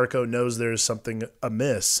now Marco knows there's something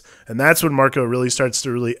amiss. And that's when Marco really starts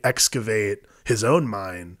to really excavate his own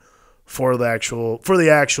mind for the actual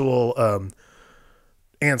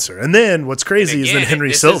answer. And then what's crazy is that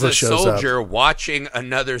Henry Silva shows up. This is a soldier watching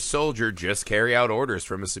another soldier just carry out orders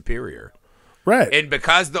from a superior. Right. And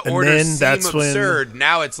because the orders seem absurd,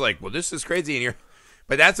 now it's like, well, this is crazy.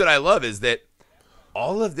 But that's what I love is that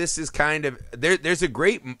all of this is kind of there's a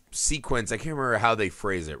great sequence. I can't remember how they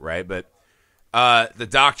phrase it, right? But the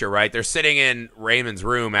doctor, right? They're sitting in Raymond's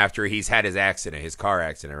room after he's had his car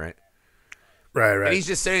accident, right? Right. And he's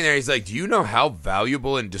just sitting there. He's like, do you know how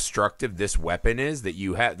valuable and destructive this weapon is that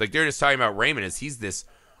you have? Like, they're just talking about Raymond as he's this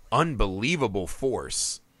unbelievable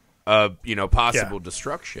force of, possible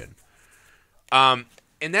destruction. And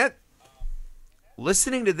that,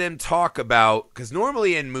 listening to them talk about, because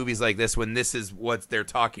normally in movies like this, when this is what they're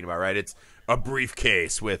talking about, right? It's a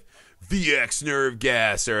briefcase with VX nerve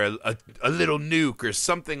gas or a little nuke or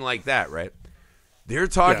something like that, right? They're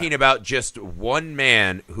talking about just one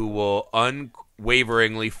man who will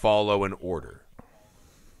unwaveringly follow an order.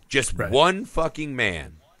 Just one fucking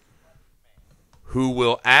man who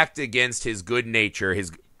will act against his good nature,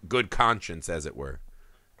 his good conscience, as it were.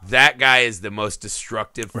 That guy is the most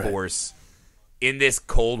destructive force in this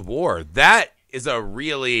Cold War. That is a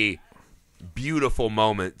really beautiful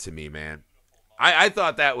moment to me, man. I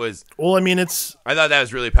thought that was... Well, I thought that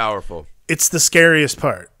was really powerful. It's the scariest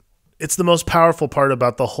part. It's the most powerful part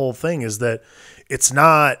about the whole thing is that it's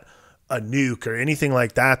not a nuke or anything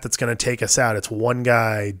like that that's going to take us out. It's one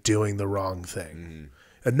guy doing the wrong thing.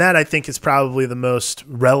 Mm-hmm. And that, I think, is probably the most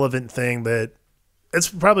relevant thing it's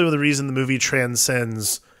probably the reason the movie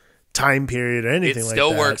transcends time period or anything like that. It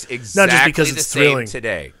still works exactly not just because the it's same thrilling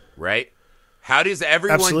today, right? How does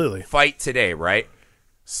everyone fight today, right?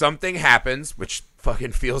 Something happens, which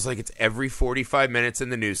fucking feels like it's every 45 minutes in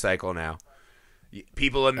the news cycle now.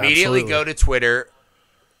 People immediately go to Twitter.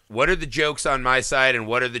 What are the jokes on my side and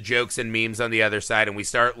what are the jokes and memes on the other side? And we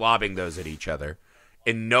start lobbing those at each other.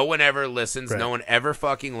 And no one ever listens. Right. No one ever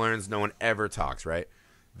fucking learns. No one ever talks, right?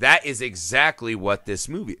 That is exactly what this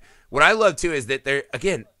movie... What I love, too, is that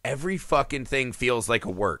again, every fucking thing feels like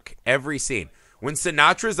a work. Every scene. When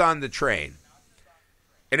Sinatra's on the train,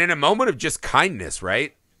 and in a moment of just kindness,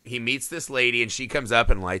 right? He meets this lady and she comes up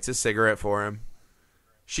and lights a cigarette for him.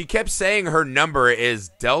 She kept saying her number is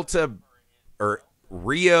Delta or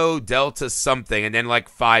Rio Delta something and then like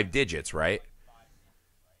 5 digits, right?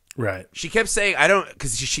 Right. She kept saying,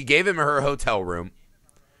 because she gave him her hotel room,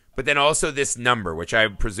 but then also this number, which I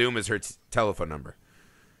presume is her telephone number.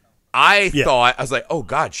 I thought, I was like, oh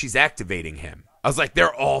God, she's activating him. I was like,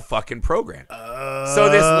 they're all fucking programmed. So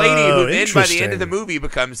this lady who then by the end of the movie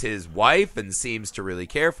becomes his wife and seems to really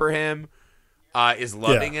care for him. Is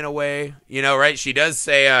loving in a way, right? She does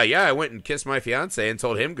say, I went and kissed my fiance and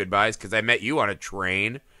told him goodbyes because I met you on a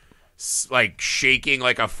train, like shaking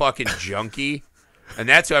like a fucking junkie. And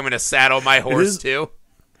that's who I'm going to saddle my horse to.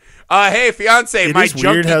 Hey, fiance, my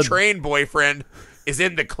junkie train boyfriend is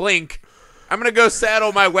in the clink. I'm going to go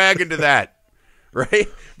saddle my wagon to that. Right?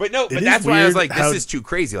 But that's why I was like, this is too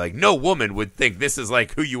crazy. Like, no woman would think this is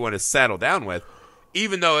like who you want to saddle down with.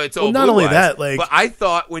 Even though it's all not only that, like, but I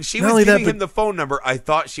thought when she was giving him the phone number, I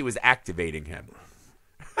thought she was activating him.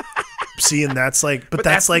 See, and that's like, but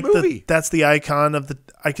that's like that's the icon of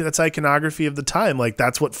that's iconography of the time. Like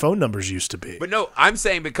that's what phone numbers used to be. But no, I'm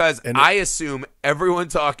saying because I assume everyone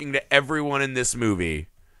talking to everyone in this movie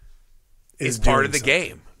is part of the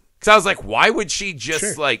game. Because I was like, why would she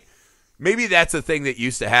just like? Maybe that's a thing that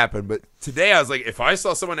used to happen, but today I was like, if I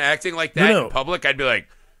saw someone acting like that in public, I'd be like,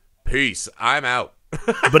 peace, I'm out.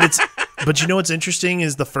 But you know what's interesting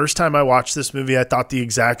is the first time I watched this movie, I thought the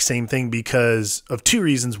exact same thing because of two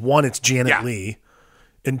reasons. One, it's Janet Leigh,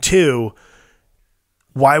 and two,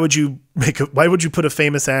 why would you put a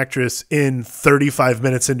famous actress in 35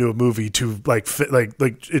 minutes into a movie to like fit, like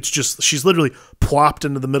it's just she's literally plopped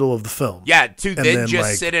into the middle of the film. Yeah, to then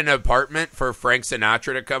just sit in an apartment for Frank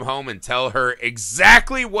Sinatra to come home and tell her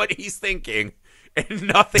exactly what he's thinking and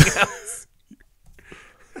nothing else.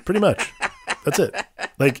 Pretty much. That's it.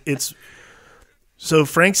 Like it's so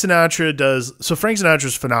Frank Sinatra's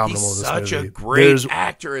phenomenal He's in this such movie. a great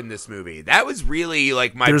actor in this movie. That was really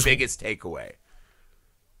like my biggest takeaway.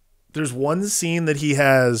 There's one scene that he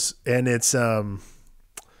has, and it's the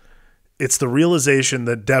realization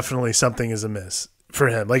that definitely something is amiss for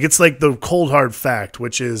him. Like it's like the cold hard fact,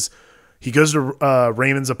 which is he goes to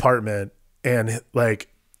Raymond's apartment, and like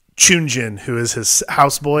Chunjin, who is his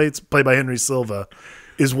houseboy, it's played by Henry Silva,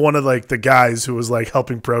 is one of like the guys who was like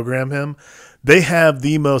helping program him. They have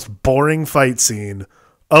the most boring fight scene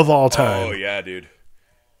of all time. Oh yeah, dude.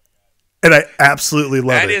 And I absolutely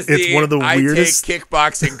love it. It's one of the weirdest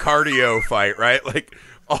kickboxing cardio fight, right? Like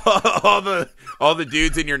all the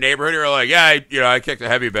dudes in your neighborhood are like, yeah, I kicked a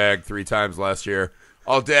heavy bag 3 times last year.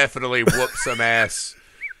 I'll definitely whoop some ass.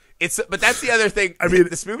 But that's the other thing. I mean,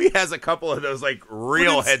 this movie has a couple of those like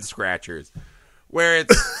real head scratchers, where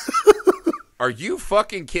it's, are you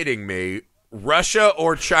fucking kidding me? Russia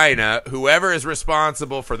or China, whoever is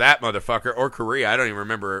responsible for that motherfucker, or Korea, I don't even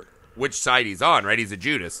remember which side he's on. Right? He's a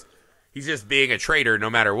Judas. He's just being a traitor no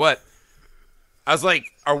matter what. I was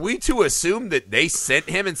like, are we to assume that they sent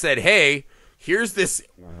him and said, hey, here's this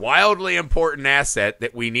wildly important asset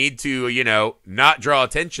that we need to, not draw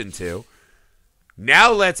attention to.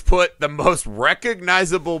 Now let's put the most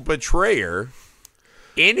recognizable betrayer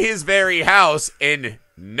in his very house and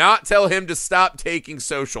not tell him to stop taking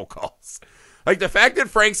social calls. Like the fact that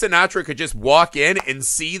Frank Sinatra could just walk in and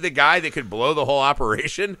see the guy that could blow the whole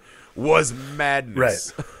operation was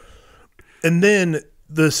madness. Right. And then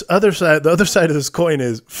the other side of this coin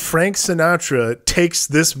is Frank Sinatra takes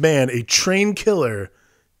this man, a trained killer,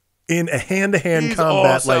 in a hand-to-hand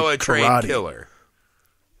combat like also a trained karate. Killer.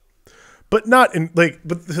 But not in like.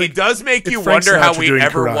 But it does make you wonder how we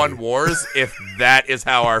ever won wars if that is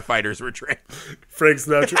how our fighters were trained. Frank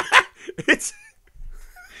Sinatra.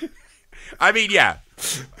 I mean, yeah,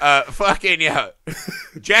 fucking yeah,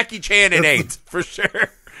 Jackie Chan it ain't for sure,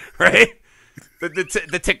 right?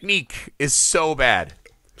 The technique is so bad.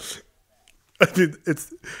 I mean,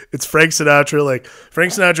 it's Frank Sinatra. Like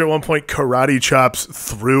Frank Sinatra at one point karate chops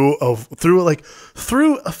through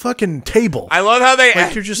a fucking table. I love how they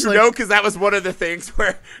like, you're just like, because that was one of the things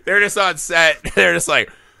where they're just on set. They're just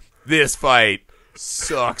like, this fight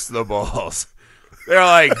sucks the balls. They're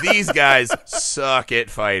like, these guys suck at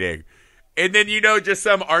fighting. And then just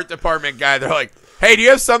some art department guy. They're like, hey, do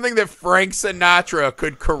you have something that Frank Sinatra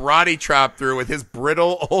could karate chop through with his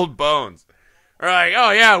brittle old bones? They're like,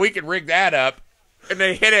 oh, yeah, we can rig that up. And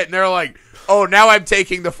they hit it, and they're like, oh, now I'm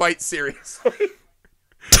taking the fight seriously.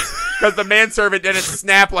 Because the manservant didn't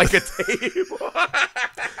snap like a table.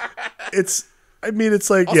 It's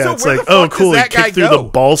like, also, yeah, it's like, oh, cool, he kicked through the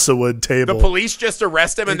balsa wood table. The police just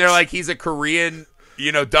arrest him, and they're like, he's a Korean,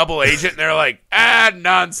 double agent. And they're like,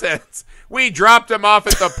 nonsense. We dropped him off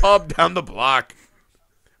at the pub down the block.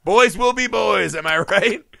 Boys will be boys, am I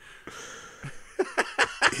right?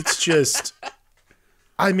 It's just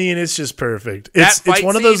perfect. It's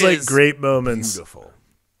one of those like great moments. Beautiful.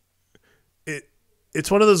 It's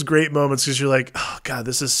one of those great moments because you're like, oh god,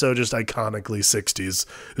 this is so just iconically 60s.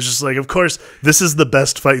 It's just like, of course, this is the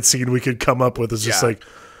best fight scene we could come up with. It's just like,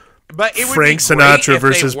 but it would Frank be Sinatra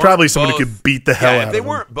versus probably someone who could beat the hell out of him. If they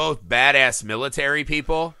weren't both badass military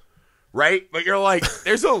people, right? But you're like,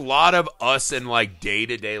 there's a lot of us in like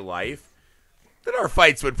day-to-day life that our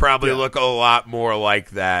fights would probably look a lot more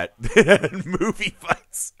like that than movie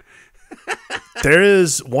fights. There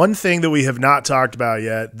is one thing that we have not talked about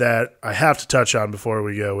yet that I have to touch on before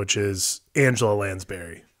we go, which is Angela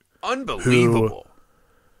Lansbury. Unbelievable.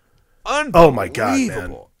 Oh my god,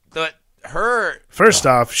 man. First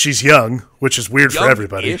off, she's young, which is weird for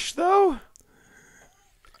everybody. Young-ish, though?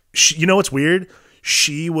 You know what's weird?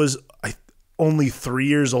 She was only 3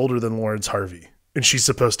 years older than Lawrence Harvey. And she's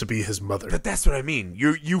supposed to be his mother. But that's what I mean.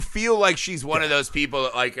 You feel like she's one of those people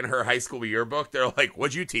that, like, in her high school yearbook, they're like,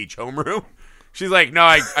 what'd you teach, homeroom? She's like, no,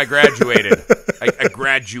 I graduated. I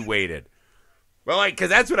graduated. Well, like, because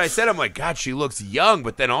that's what I said. I'm like, God, she looks young,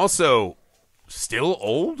 but then also still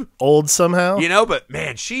old? Old somehow? But,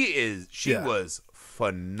 man, she was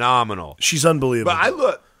phenomenal. She's unbelievable.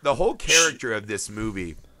 But the whole character of this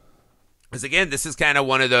movie is, again, this is kind of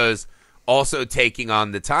one of those also taking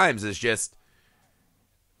on the times is just,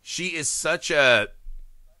 she is such a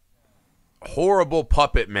horrible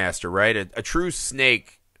puppet master, right? A true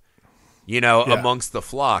snake, amongst the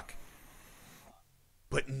flock.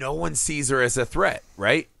 But no one sees her as a threat,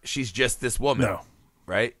 right? She's just this woman,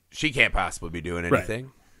 right? She can't possibly be doing anything.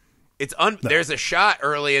 Right. It's There's a shot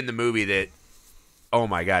early in the movie that, oh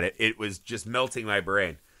my God, it was just melting my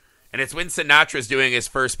brain. And it's when Sinatra's doing his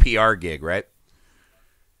first PR gig, right?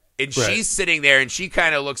 And she's sitting there, and she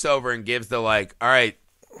kind of looks over and gives the like, all right,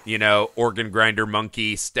 organ grinder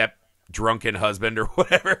monkey step drunken husband or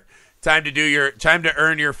whatever. Time to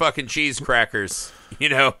earn your fucking cheese crackers,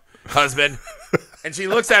 husband. And she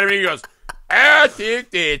looks at him and he goes, I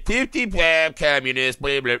think the 50 communist,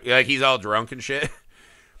 blah, blah, like he's all drunk and shit.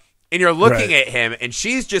 And you're looking at him, and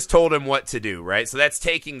she's just told him what to do, right? So that's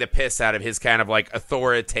taking the piss out of his kind of like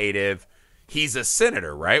authoritative, he's a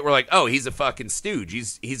senator, right? We're like, oh, he's a fucking stooge.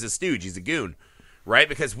 He's a stooge. He's a goon, right?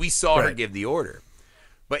 Because we saw her give the order.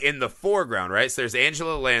 But in the foreground, right? So there's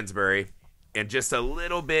Angela Lansbury, and just a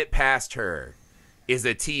little bit past her is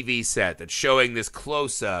a TV set that's showing this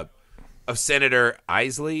close-up of Senator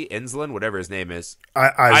Islin, whatever his name is.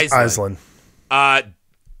 Islin.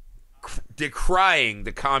 Decrying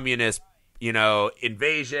the communist,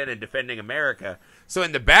 invasion and defending America. So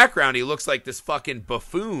in the background, he looks like this fucking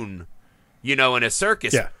buffoon, in a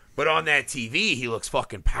circus. Yeah. But on that TV, he looks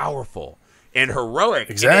fucking powerful and heroic.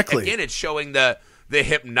 Exactly. And again, it's showing the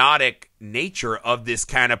hypnotic nature of this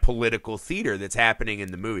kind of political theater that's happening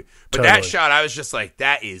in the movie. But that shot, I was just like,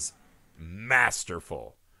 that is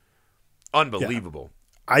masterful. Unbelievable.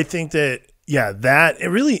 Yeah. I think that,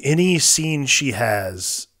 really any scene she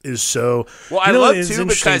has is so... Well, I love, too,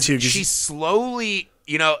 because she slowly,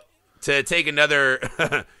 to take another,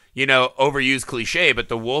 overused cliche, but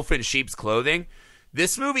the wolf in sheep's clothing,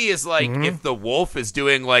 this movie is like if the wolf is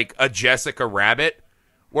doing, like, a Jessica Rabbit,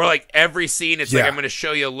 where, like, every scene, it's like, I'm going to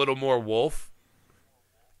show you a little more wolf.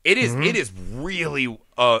 It is really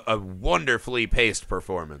a wonderfully paced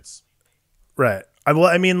performance. Right.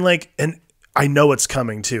 And I know it's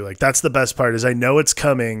coming too. Like, that's the best part, is I know it's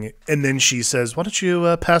coming, and then she says, "Why don't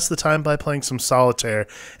you pass the time by playing some solitaire?"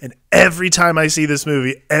 And every time I see this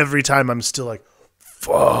movie, every time I'm still like,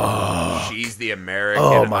 "Fuck!" She's the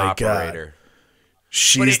American operator. God.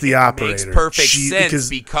 She's the operator. It makes perfect sense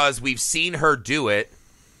because we've seen her do it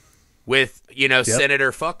with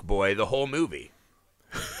Senator Fuckboy the whole movie.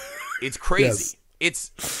 It's crazy.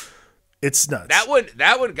 It's nuts. That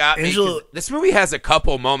one got me. This movie has a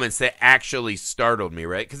couple moments that actually startled me,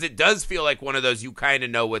 right? Because it does feel like one of those you kind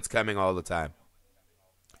of know what's coming all the time.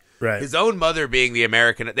 Right. His own mother being the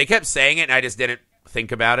American. They kept saying it, and I just didn't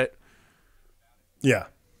think about it. Yeah.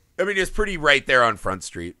 I mean, it's pretty right there on Front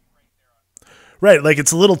Street. Right. Like,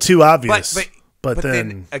 it's a little too obvious. But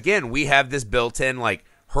then again, we have this built-in, like,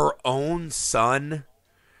 her own son,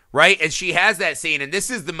 right? And she has that scene, and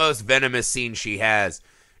this is the most venomous scene she has.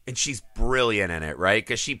 And she's brilliant in it, right?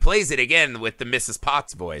 Because she plays it again with the Mrs.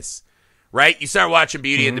 Potts voice, right? You start watching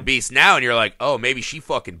Beauty and the Beast now, and you're like, oh, maybe she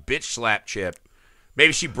fucking bitch slapped Chip.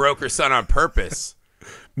 Maybe she broke her son on purpose.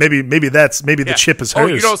 maybe the chip is hers.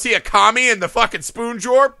 Oh, you don't see a commie in the fucking spoon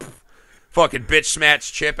drawer? Fucking bitch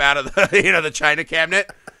smash Chip out of the the china cabinet.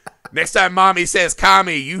 Next time mommy says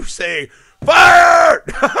commie, you say fire.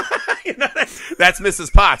 That's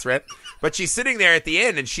Mrs. Potts, right? But she's sitting there at the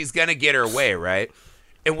end, and she's gonna get her way, right?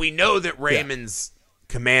 And we know that Raymond's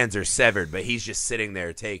commands are severed, but he's just sitting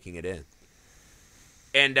there taking it in.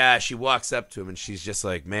 And she walks up to him, and she's just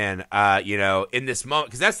like, man, in this moment,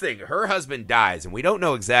 because that's the thing, her husband dies, and we don't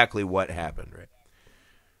know exactly what happened, right?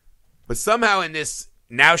 But somehow in this,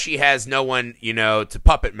 now she has no one, to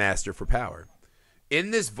puppet master for power.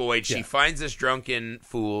 In this void, she finds this drunken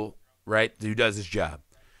fool, right, who does his job.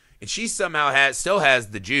 And she somehow still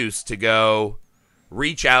has the juice to go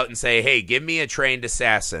reach out and say, hey, give me a trained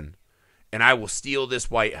assassin, and I will steal this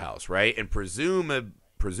White House, right? And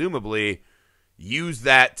presumably use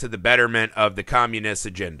that to the betterment of the communist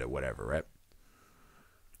agenda, whatever, right?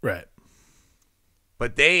 Right.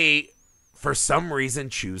 But they, for some reason,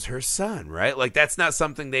 choose her son, right? Like, that's not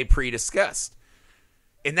something they pre-discussed.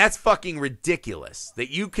 And that's fucking ridiculous that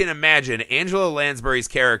you can imagine Angela Lansbury's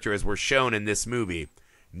character, as we're shown in this movie,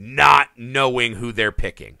 not knowing who they're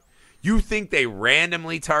picking. You think they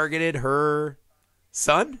randomly targeted her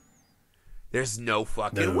son? There's no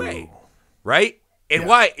fucking way, right? And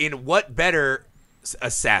why? In what better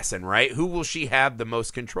assassin, right? Who will she have the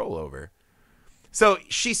most control over? So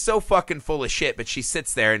she's so fucking full of shit, but she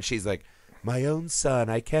sits there and she's like, my own son,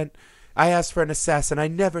 I asked for an assassin. I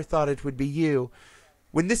never thought it would be you.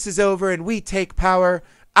 When this is over and we take power,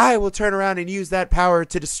 I will turn around and use that power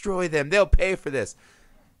to destroy them. They'll pay for this.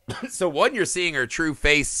 So one, you're seeing her true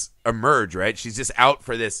face emerge, right? She's just out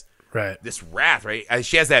for this wrath, right?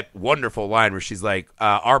 She has that wonderful line where she's like,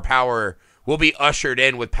 our power will be ushered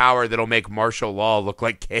in with power that'll make martial law look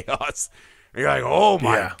like chaos. And you're like, oh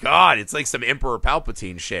my God, it's like some Emperor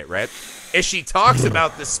Palpatine shit, right? As she talks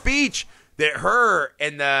about the speech that her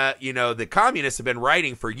and the communists have been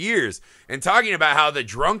writing for years, and talking about how the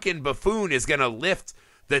drunken buffoon is going to lift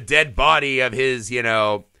the dead body of his,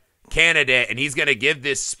 candidate, and he's going to give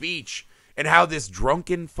this speech, and how this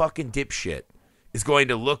drunken fucking dipshit is going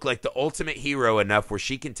to look like the ultimate hero enough where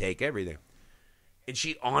she can take everything. And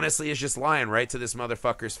she honestly is just lying right to this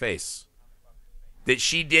motherfucker's face. That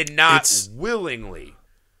she did not willingly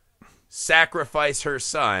sacrifice her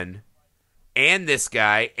son and this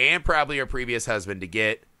guy and probably her previous husband to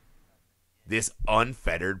get this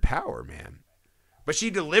unfettered power, man. But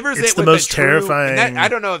she delivers it with the most terrifying. I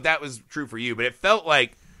don't know if that was true for you, but it felt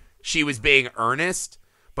like she was being earnest.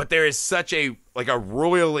 But there is such a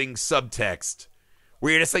roiling subtext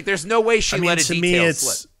where you're just like, there's no way she let a detail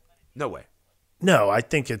slip. No way. No, I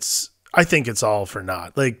think it's all for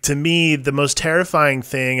naught. Like, to me, the most terrifying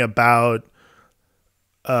thing about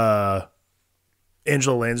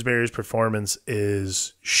Angela Lansbury's performance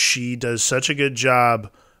is she does such a good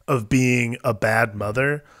job of being a bad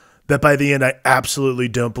mother that by the end I absolutely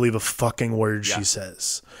don't believe a fucking word she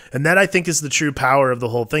says. And that, I think, is the true power of the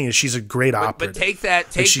whole thing, is she's a great operative. But take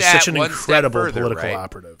that she's that such an incredible further, political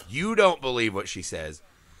operative. You don't believe what she says.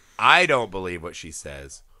 I don't believe what she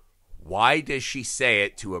says. Why does she say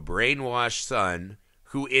it to a brainwashed son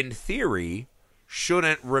who, in theory,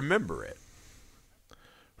 shouldn't remember it?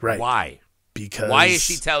 Right. Why? Why is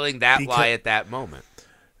she telling that lie at that moment?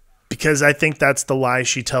 Because I think that's the lie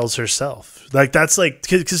she tells herself. Like, that's like,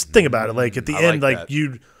 because think about it. Like, at the end,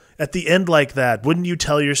 at the end like that, wouldn't you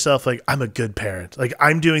tell yourself, like, I'm a good parent. Like,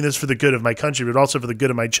 I'm doing this for the good of my country, but also for the good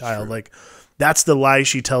of my child. True. Like, that's the lie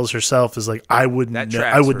she tells herself, is like, I would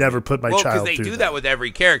never put my child through that. Well, because they do that with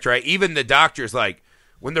every character, right? Even the doctor's like,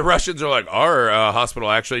 when the Russians are like, our hospital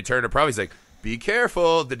actually turned a problem, he's like, be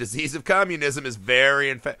careful. The disease of communism is very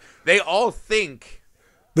infectious. They all think...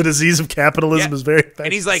 The disease of capitalism is very infectious.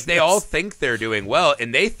 And he's like, they all think they're doing well,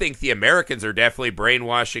 and they think the Americans are definitely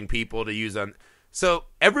brainwashing people to use on... So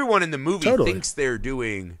everyone in the movie thinks they're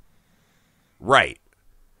doing right,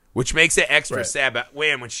 which makes it extra sad. But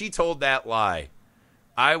when she told that lie,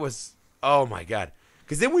 I was, oh my God.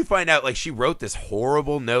 Because then we find out, like, she wrote this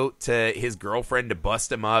horrible note to his girlfriend to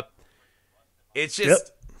bust him up. It's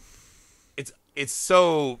just, it's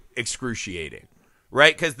so excruciating,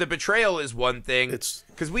 right? Because the betrayal is one thing.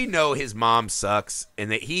 Because we know his mom sucks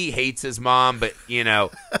and that he hates his mom, but,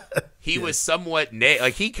 he was somewhat,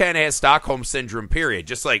 like, he kind of has Stockholm Syndrome, period.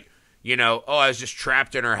 Just like, I was just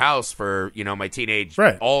trapped in her house for, my teenage,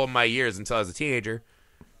 all of my years until I was a teenager.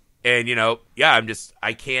 And,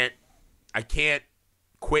 I can't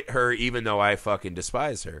quit her even though I fucking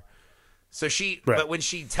despise her. So but when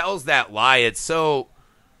she tells that lie, it's so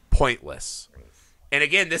pointless. And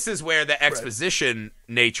again, this is where the exposition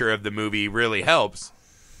nature of the movie really helps.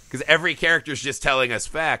 Because every character's just telling us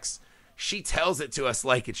facts. She tells it to us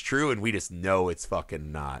like it's true, and we just know it's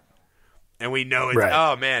fucking not. And we know it's,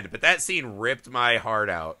 oh man, but that scene ripped my heart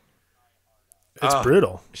out. It's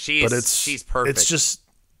brutal. She's perfect. It's just,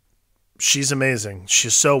 she's amazing.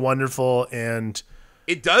 She's so wonderful, and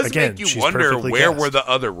it does make you wonder where were the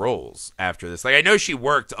other roles after this. Like, I know she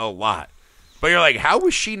worked a lot, but you're like, how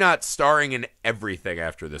was she not starring in everything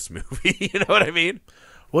after this movie? You know what I mean?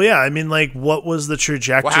 Well, yeah, I mean, like, what was the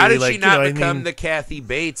trajectory? Well, how did she not become the Kathy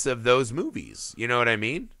Bates of those movies? You know what I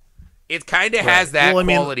mean? It kind of has that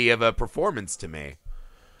quality of a performance to me.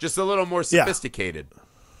 Just a little more sophisticated.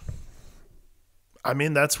 Yeah. I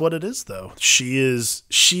mean, that's what it is, though.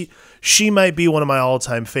 She might be one of my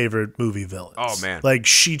all-time favorite movie villains. Oh, man. Like,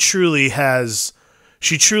 she truly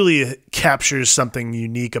captures something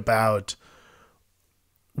unique about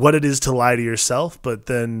what it is to lie to yourself, but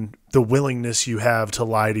then the willingness you have to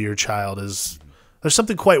lie to your child is, there's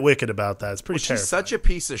something quite wicked about that. It's pretty terrifying. She's such a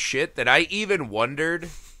piece of shit that I even wondered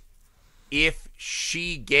if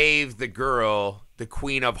she gave the girl the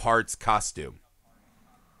Queen of Hearts costume.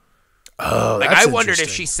 Oh, like, I wondered if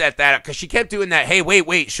she set that up, because she kept doing that, hey,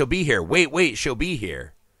 wait, she'll be here. Wait, she'll be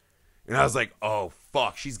here. And I was like, oh,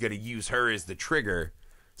 fuck, she's going to use her as the trigger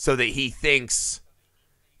so that he thinks,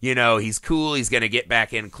 he's cool, he's going to get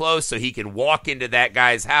back in close so he can walk into that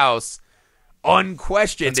guy's house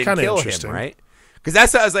unquestioned and kill him, right? Because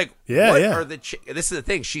that's how I was like, this is the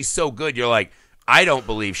thing, she's so good, you're like, I don't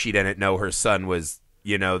believe she didn't know her son was,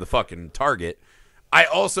 the fucking target. I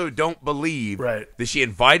also don't believe Right. that she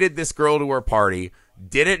invited this girl to her party,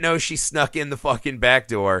 didn't know she snuck in the fucking back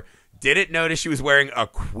door, didn't notice she was wearing a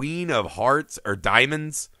Queen of Hearts or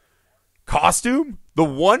Diamonds costume. The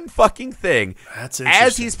one fucking thing. That's interesting.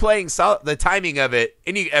 As he's playing the timing of it,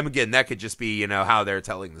 and again, that could just be, you know, how they're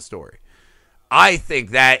telling the story. I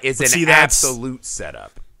think that is an absolute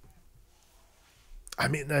setup. I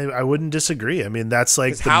mean, I wouldn't disagree. I mean, that's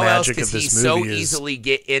like the how magic else of this does movie. he so easily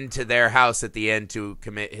get into their house at the end to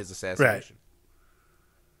commit his assassination?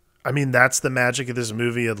 I mean, that's the magic of this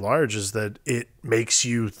movie at large, is that it makes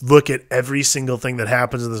you look at every single thing that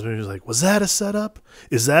happens in this movie. Like, was that a setup?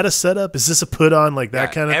 Is that a setup? Is this a put on? Like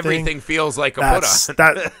that kind of thing. Everything feels like a put on.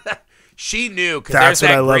 That, she knew, because that's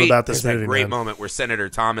what I love about this movie. That great man. moment where Senator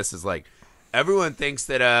Thomas is like, everyone thinks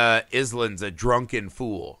that Island's a drunken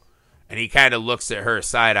fool. And he kind of looks at her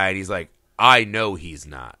side-eye, and he's like, I know he's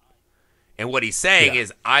not. And what he's saying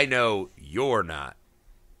is, I know you're not.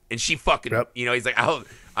 And she fucking, you know, he's like,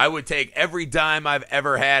 I would take every dime I've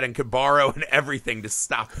ever had and could borrow and everything to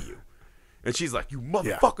stop you. And she's like, you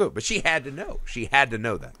motherfucker. Yeah. But she had to know. She had to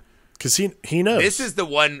know that. Because he knows. This is the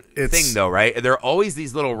one thing, though, right? There are always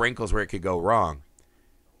these little wrinkles where it could go wrong.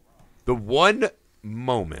 The one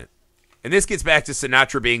moment, and this gets back to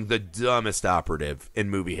Sinatra being the dumbest operative in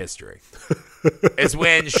movie history, is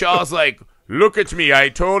when Shaw's like, look at me, I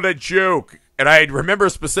told a joke. And I remember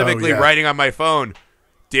specifically writing on my phone,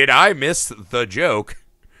 did I miss the joke?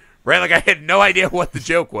 Right? Like, I had no idea what the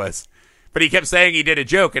joke was. But he kept saying he did a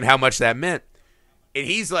joke and how much that meant. And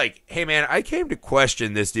he's like, hey, man, I came to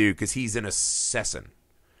question this dude because he's an assassin.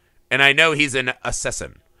 And I know he's an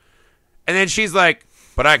assassin. And then she's like,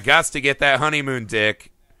 but I gots to get that honeymoon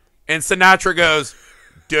dick. And Sinatra goes,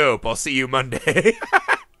 dope, I'll see you Monday.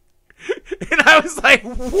 And I was like,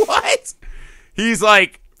 what? He's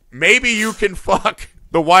like, maybe you can fuck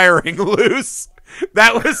the wiring loose.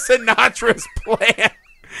 That was Sinatra's plan.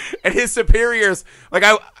 And his superiors, like,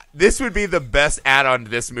 this would be the best add-on to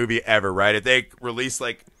this movie ever, right? If they release,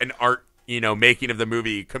 like, an art, you know, making of the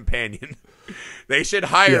movie companion, they should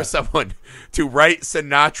hire someone to write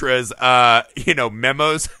Sinatra's, you know,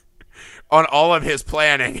 memos on all of his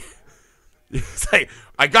planning. It's like,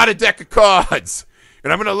 I got a deck of cards,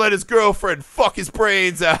 and I'm going to let his girlfriend fuck his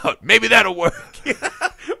brains out. Maybe that'll work.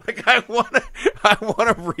 Like, I want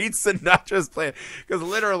to read Sinatra's plan, because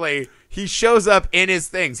literally he shows up in his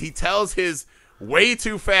things. He tells his way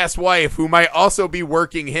too fast wife, who might also be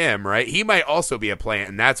working him, right? He might also be a plant,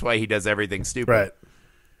 and that's why he does everything stupid. Right.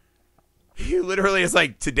 He literally is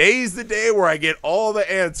like, today's the day where I get all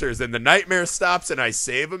the answers, and the nightmare stops, and I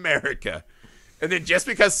save America. And then just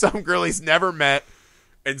because some girl he's never met,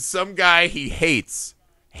 and some guy he hates,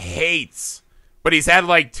 but he's had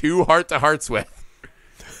like 2 heart-to-hearts with,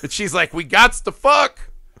 and she's like, we gots to fuck.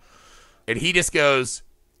 And he just goes,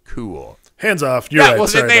 cool. Hands off. You're right. Well,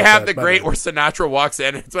 then they have the great where Sinatra walks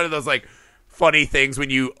in. It's one of those like funny things when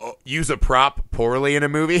you use a prop poorly in a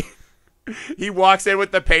movie. He walks in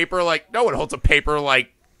with the paper, like, no one holds a paper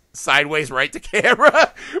like sideways right to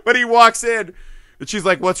camera. But he walks in, and she's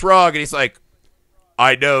like, what's wrong? And he's like,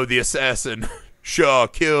 I know the assassin, Shaw,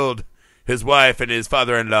 killed his wife and his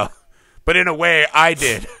father-in-law. But in a way, I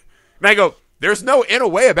did. And I go, there's no in a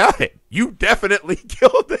way about it. You definitely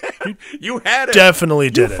killed him. You had him. Definitely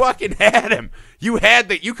did it. You fucking had him. You had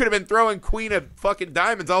that. You could have been throwing Queen of fucking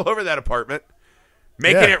Diamonds all over that apartment,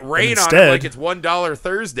 making it rain on him like it's $1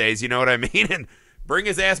 Thursdays. You know what I mean? And bring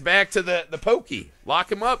his ass back to the pokey.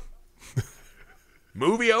 Lock him up.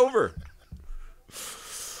 Movie over.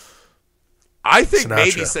 I think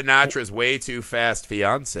maybe Sinatra's way too fast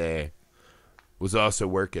fiance was also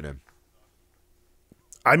working him.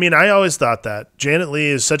 I mean, I always thought that Janet Leigh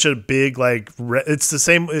is such a big, like, it's the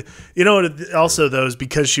same. You know what? Also, though, is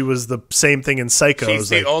because she was the same thing in Psycho. She's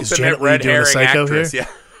the like, ultimate red herring actress. Here?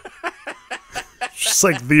 Yeah, she's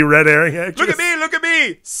like the red herring actress. Look at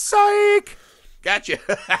me, psych. Gotcha.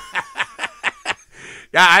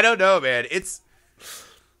 Yeah, I don't know, man. It's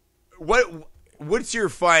what's your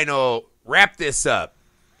final? Wrap this up.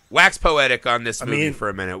 Wax poetic on this movie for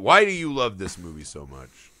a minute. Why do you love this movie so much?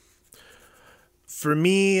 For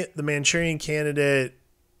me, The Manchurian Candidate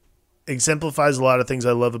exemplifies a lot of things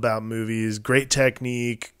I love about movies. Great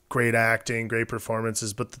technique, great acting, great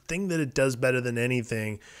performances. But the thing that it does better than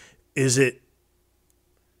anything is it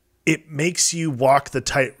makes you walk the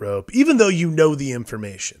tightrope, even though you know the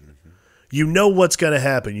information. Mm-hmm. You know what's going to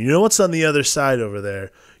happen. You know what's on the other side over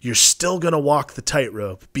there. You're still going to walk the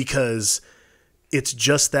tightrope because it's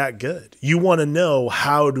just that good. You want to know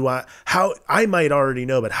how I might already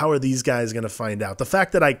know, but how are these guys going to find out? The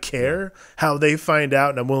fact that I care how they find out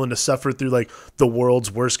and I'm willing to suffer through like the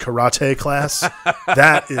world's worst karate class,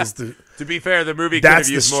 that is the... To be fair, the movie could have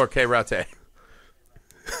used more karate.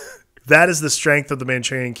 That is the strength of the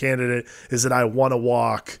Manchurian Candidate, is that I want to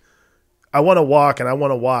walk and I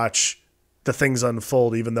want to watch the things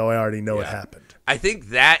unfold even though I already know it happened. I think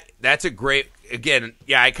that's a great, again,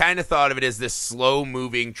 I kind of thought of it as this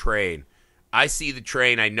slow-moving train. I see the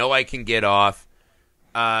train, I know I can get off,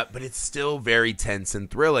 but it's still very tense and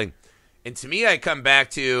thrilling. And to me, I come back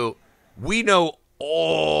to, we know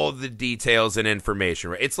all the details and information,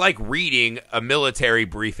 right? It's like reading a military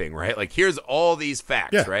briefing, right? Like, here's all these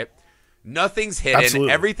facts, right? Nothing's hidden.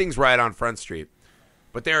 Absolutely. Everything's right on Front Street.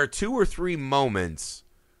 But there are 2 or 3 moments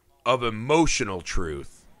of emotional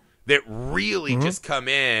truth that really just come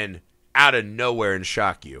in out of nowhere and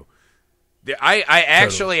shock you. I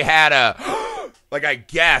actually had I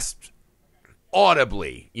gasped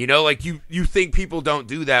audibly, like you think people don't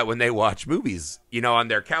do that when they watch movies, on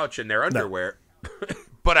their couch in their underwear. No.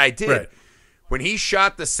 But I did. Right. When he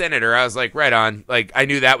shot the senator, I was like, right on. Like, I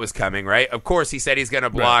knew that was coming, right? Of course, he said he's going to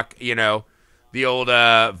block, the old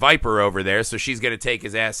Viper over there, so she's going to take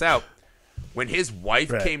his ass out. When his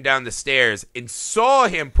wife came down the stairs and saw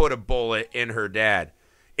him put a bullet in her dad,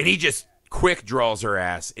 and he just quick draws her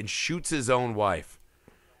ass and shoots his own wife,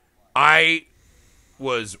 I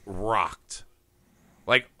was rocked.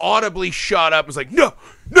 Like, audibly shot up and was like, no,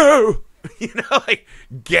 like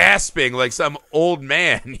gasping like some old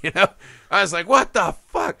man, I was like, what the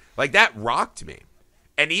fuck? Like, that rocked me.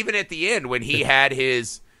 And even at the end, when he had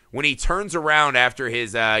when he turns around after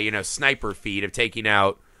his, sniper feat of taking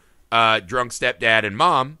out drunk stepdad and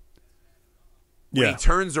mom, when he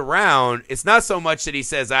turns around, it's not so much that he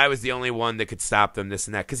says, I was the only one that could stop them, this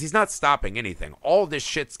and that, because he's not stopping anything. All this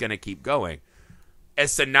shit's going to keep going.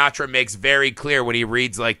 As Sinatra makes very clear when he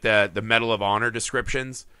reads, like, the Medal of Honor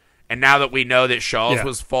descriptions. And now that we know that Shaw's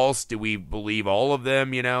was false, do we believe all of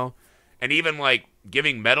them, And even, like,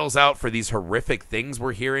 giving medals out for these horrific things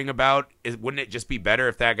we're hearing about, wouldn't it just be better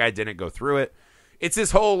if that guy didn't go through it? It's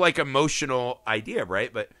this whole, like, emotional idea,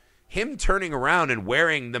 right? But him turning around and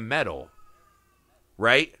wearing the medal,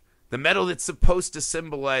 right? The medal that's supposed to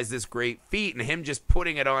symbolize this great feat, and him just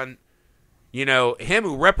putting it on, him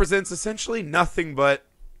who represents essentially nothing but,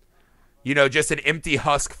 just an empty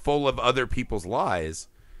husk full of other people's lies.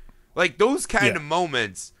 Like, those kind of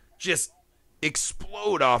moments just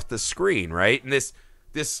explode off the screen, right? And this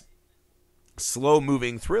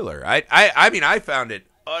slow-moving thriller. I mean, I found it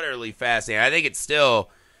utterly fascinating. I think it still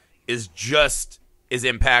is just as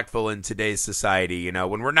impactful in today's society,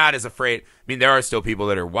 when we're not as afraid. I mean, there are still people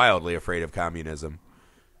that are wildly afraid of communism.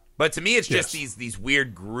 But to me, it's just these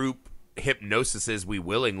weird group hypnosises we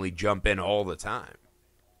willingly jump in all the time.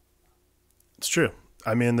 It's true.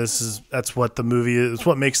 I mean, that's what the movie is.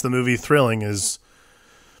 What makes the movie thrilling is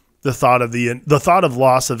the thought of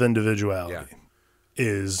loss of individuality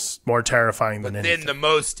is more terrifying than anything. Then the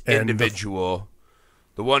most individual,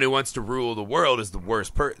 the one who wants to rule the world, is the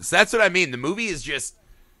worst person. So that's what I mean. The movie is just,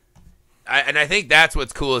 and I think that's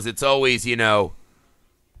what's cool is it's always, do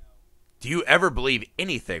you ever believe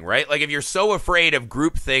anything, right? Like, if you're so afraid of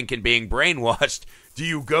groupthink and being brainwashed, do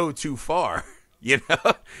you go too far? So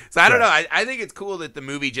I don't know. I think it's cool that the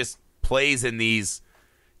movie just plays in these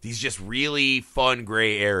just really fun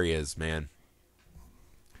gray areas, man.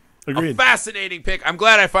 Agreed. A fascinating pick. I'm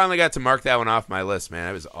glad I finally got to mark that one off my list, man.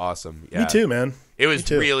 It was awesome. Yeah. Me too, man. It was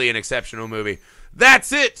really an exceptional movie.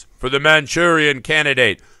 That's it for the Manchurian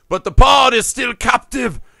Candidate. But the pod is still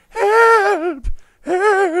captive. Help!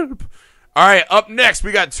 Help! All right, up next,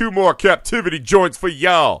 we got 2 more captivity joints for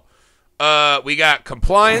y'all. We got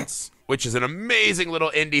Compliance, which is an amazing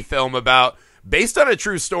little indie film based on a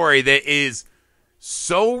true story that is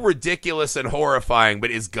so ridiculous and horrifying,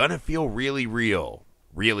 but is gonna feel really real.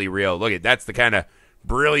 Really real. Look, that's the kind of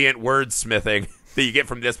brilliant wordsmithing that you get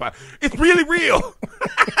from this part. It's really real.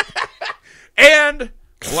 And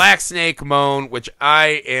Black Snake Moan, which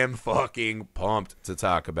I am fucking pumped to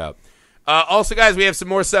talk about. Also, guys, we have some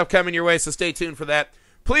more stuff coming your way, so stay tuned for that.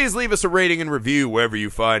 Please leave us a rating and review wherever you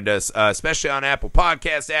find us, especially on Apple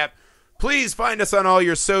Podcast app. Please find us on all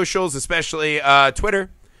your socials, especially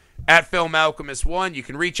Twitter, @FilmAlchemist1. You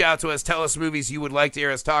can reach out to us, tell us movies you would like to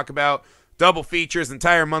hear us talk about, double features,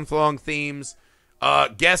 entire month-long themes,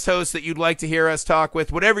 guest hosts that you'd like to hear us talk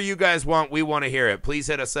with. Whatever you guys want, we want to hear it. Please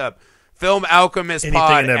hit us up.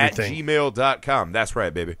 FilmAlchemistPod@gmail.com. That's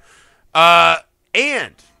right, baby.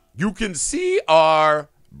 And you can see our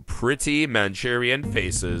pretty Manchurian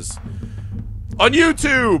faces On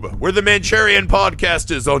YouTube, we're the Manchurian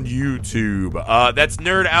Podcasters on YouTube. That's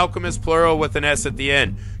Nerd Alchemist, plural with an S at the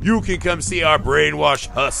end. You can come see our brainwashed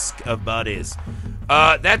husk of bodies.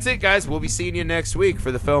 That's it, guys. We'll be seeing you next week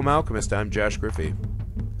for the film Alchemist. I'm Josh Griffey.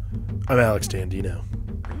 I'm Alex Dandino.